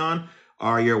keen on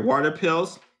are your water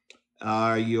pills,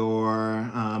 your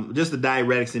just the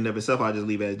diuretics in and of itself. I'll just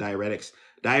leave it as diuretics.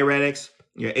 Diuretics,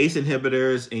 your ACE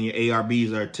inhibitors, and your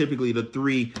ARBs are typically the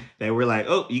 3 that we're like,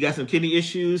 oh, you got some kidney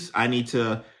issues. I need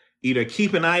to either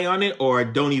keep an eye on it or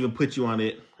don't even put you on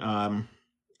it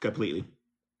completely.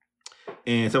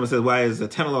 And someone says, why is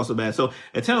atenolol so bad? So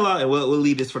atenolol, and we'll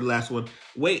leave this for the last one.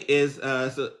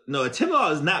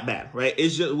 Atenolol is not bad, right?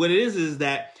 It's just what it is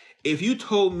that if you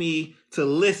told me to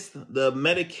list the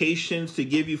medications to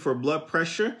give you for blood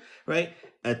pressure, right?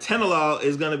 Atenolol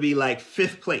is going to be like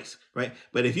 5th place, right?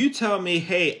 But if you tell me,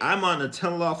 hey, I'm on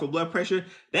atenolol for blood pressure,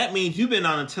 that means you've been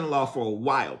on atenolol for a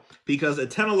while, because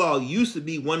atenolol used to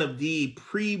be one of the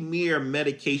premier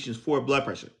medications for blood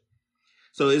pressure.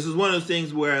 So this is one of those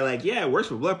things where it works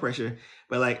for blood pressure,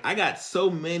 but I got so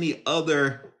many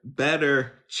other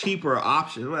better, cheaper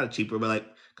options. Well, not cheaper,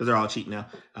 but because they're all cheap now,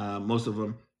 most of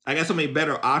them. I got so many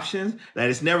better options that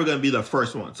it's never going to be the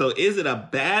first one. So is it a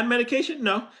bad medication?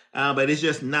 No, but it's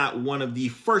just not one of the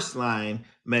first line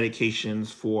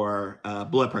medications for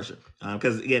blood pressure.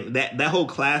 Because again, that whole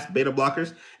class, beta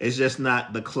blockers, is just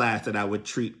not the class that I would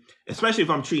treat, especially if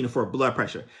I'm treating for blood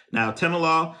pressure. Now,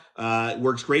 atenolol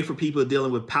works great for people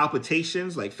dealing with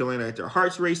palpitations, like feeling like their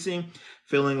heart's racing,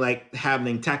 feeling like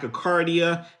having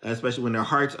tachycardia, especially when their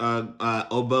heart's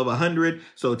above 100.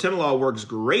 So atenolol works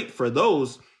great for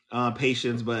those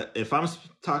patients. But if I'm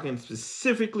talking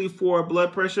specifically for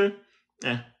blood pressure,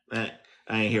 I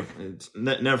ain't here. It's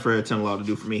nothing for atenolol to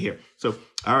do for me here. So,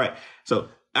 all right.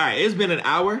 It's been an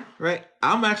hour, right?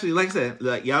 I'm actually, like I said,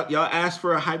 y'all asked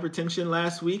for a hypertension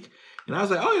last week. And I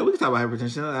was like, oh yeah, we can talk about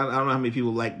hypertension. I don't know how many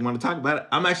people want to talk about it.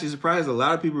 I'm actually surprised a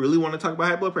lot of people really want to talk about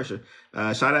high blood pressure.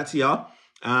 Shout out to y'all.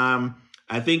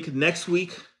 I think next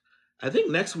week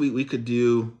we could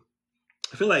do,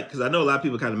 I feel like, because I know a lot of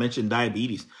people kind of mentioned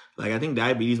diabetes. I think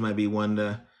diabetes might be one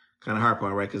to kind of harp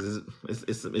on, right? Because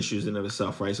it's some issues in of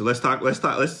itself, right? So let's focus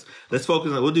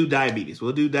on, we'll do diabetes.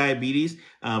 But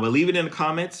leave it in the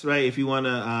comments, right? If you want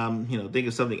to, think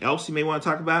of something else you may want to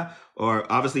talk about, or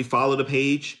obviously follow the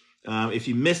page. If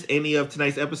you missed any of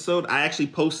tonight's episode, I actually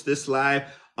post this live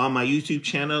on my YouTube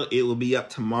channel. It will be up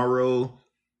tomorrow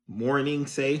morning,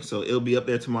 so it'll be up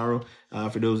there tomorrow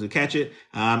for those who catch it.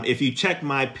 If you check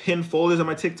my pinned folders on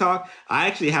my TikTok, I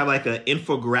actually have an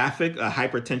infographic, a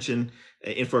hypertension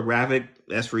infographic.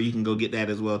 That's where you can go get that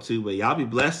as well too. But y'all be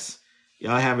blessed.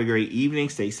 Y'all have a great evening.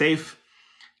 Stay safe.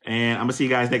 And I'm going to see you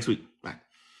guys next week.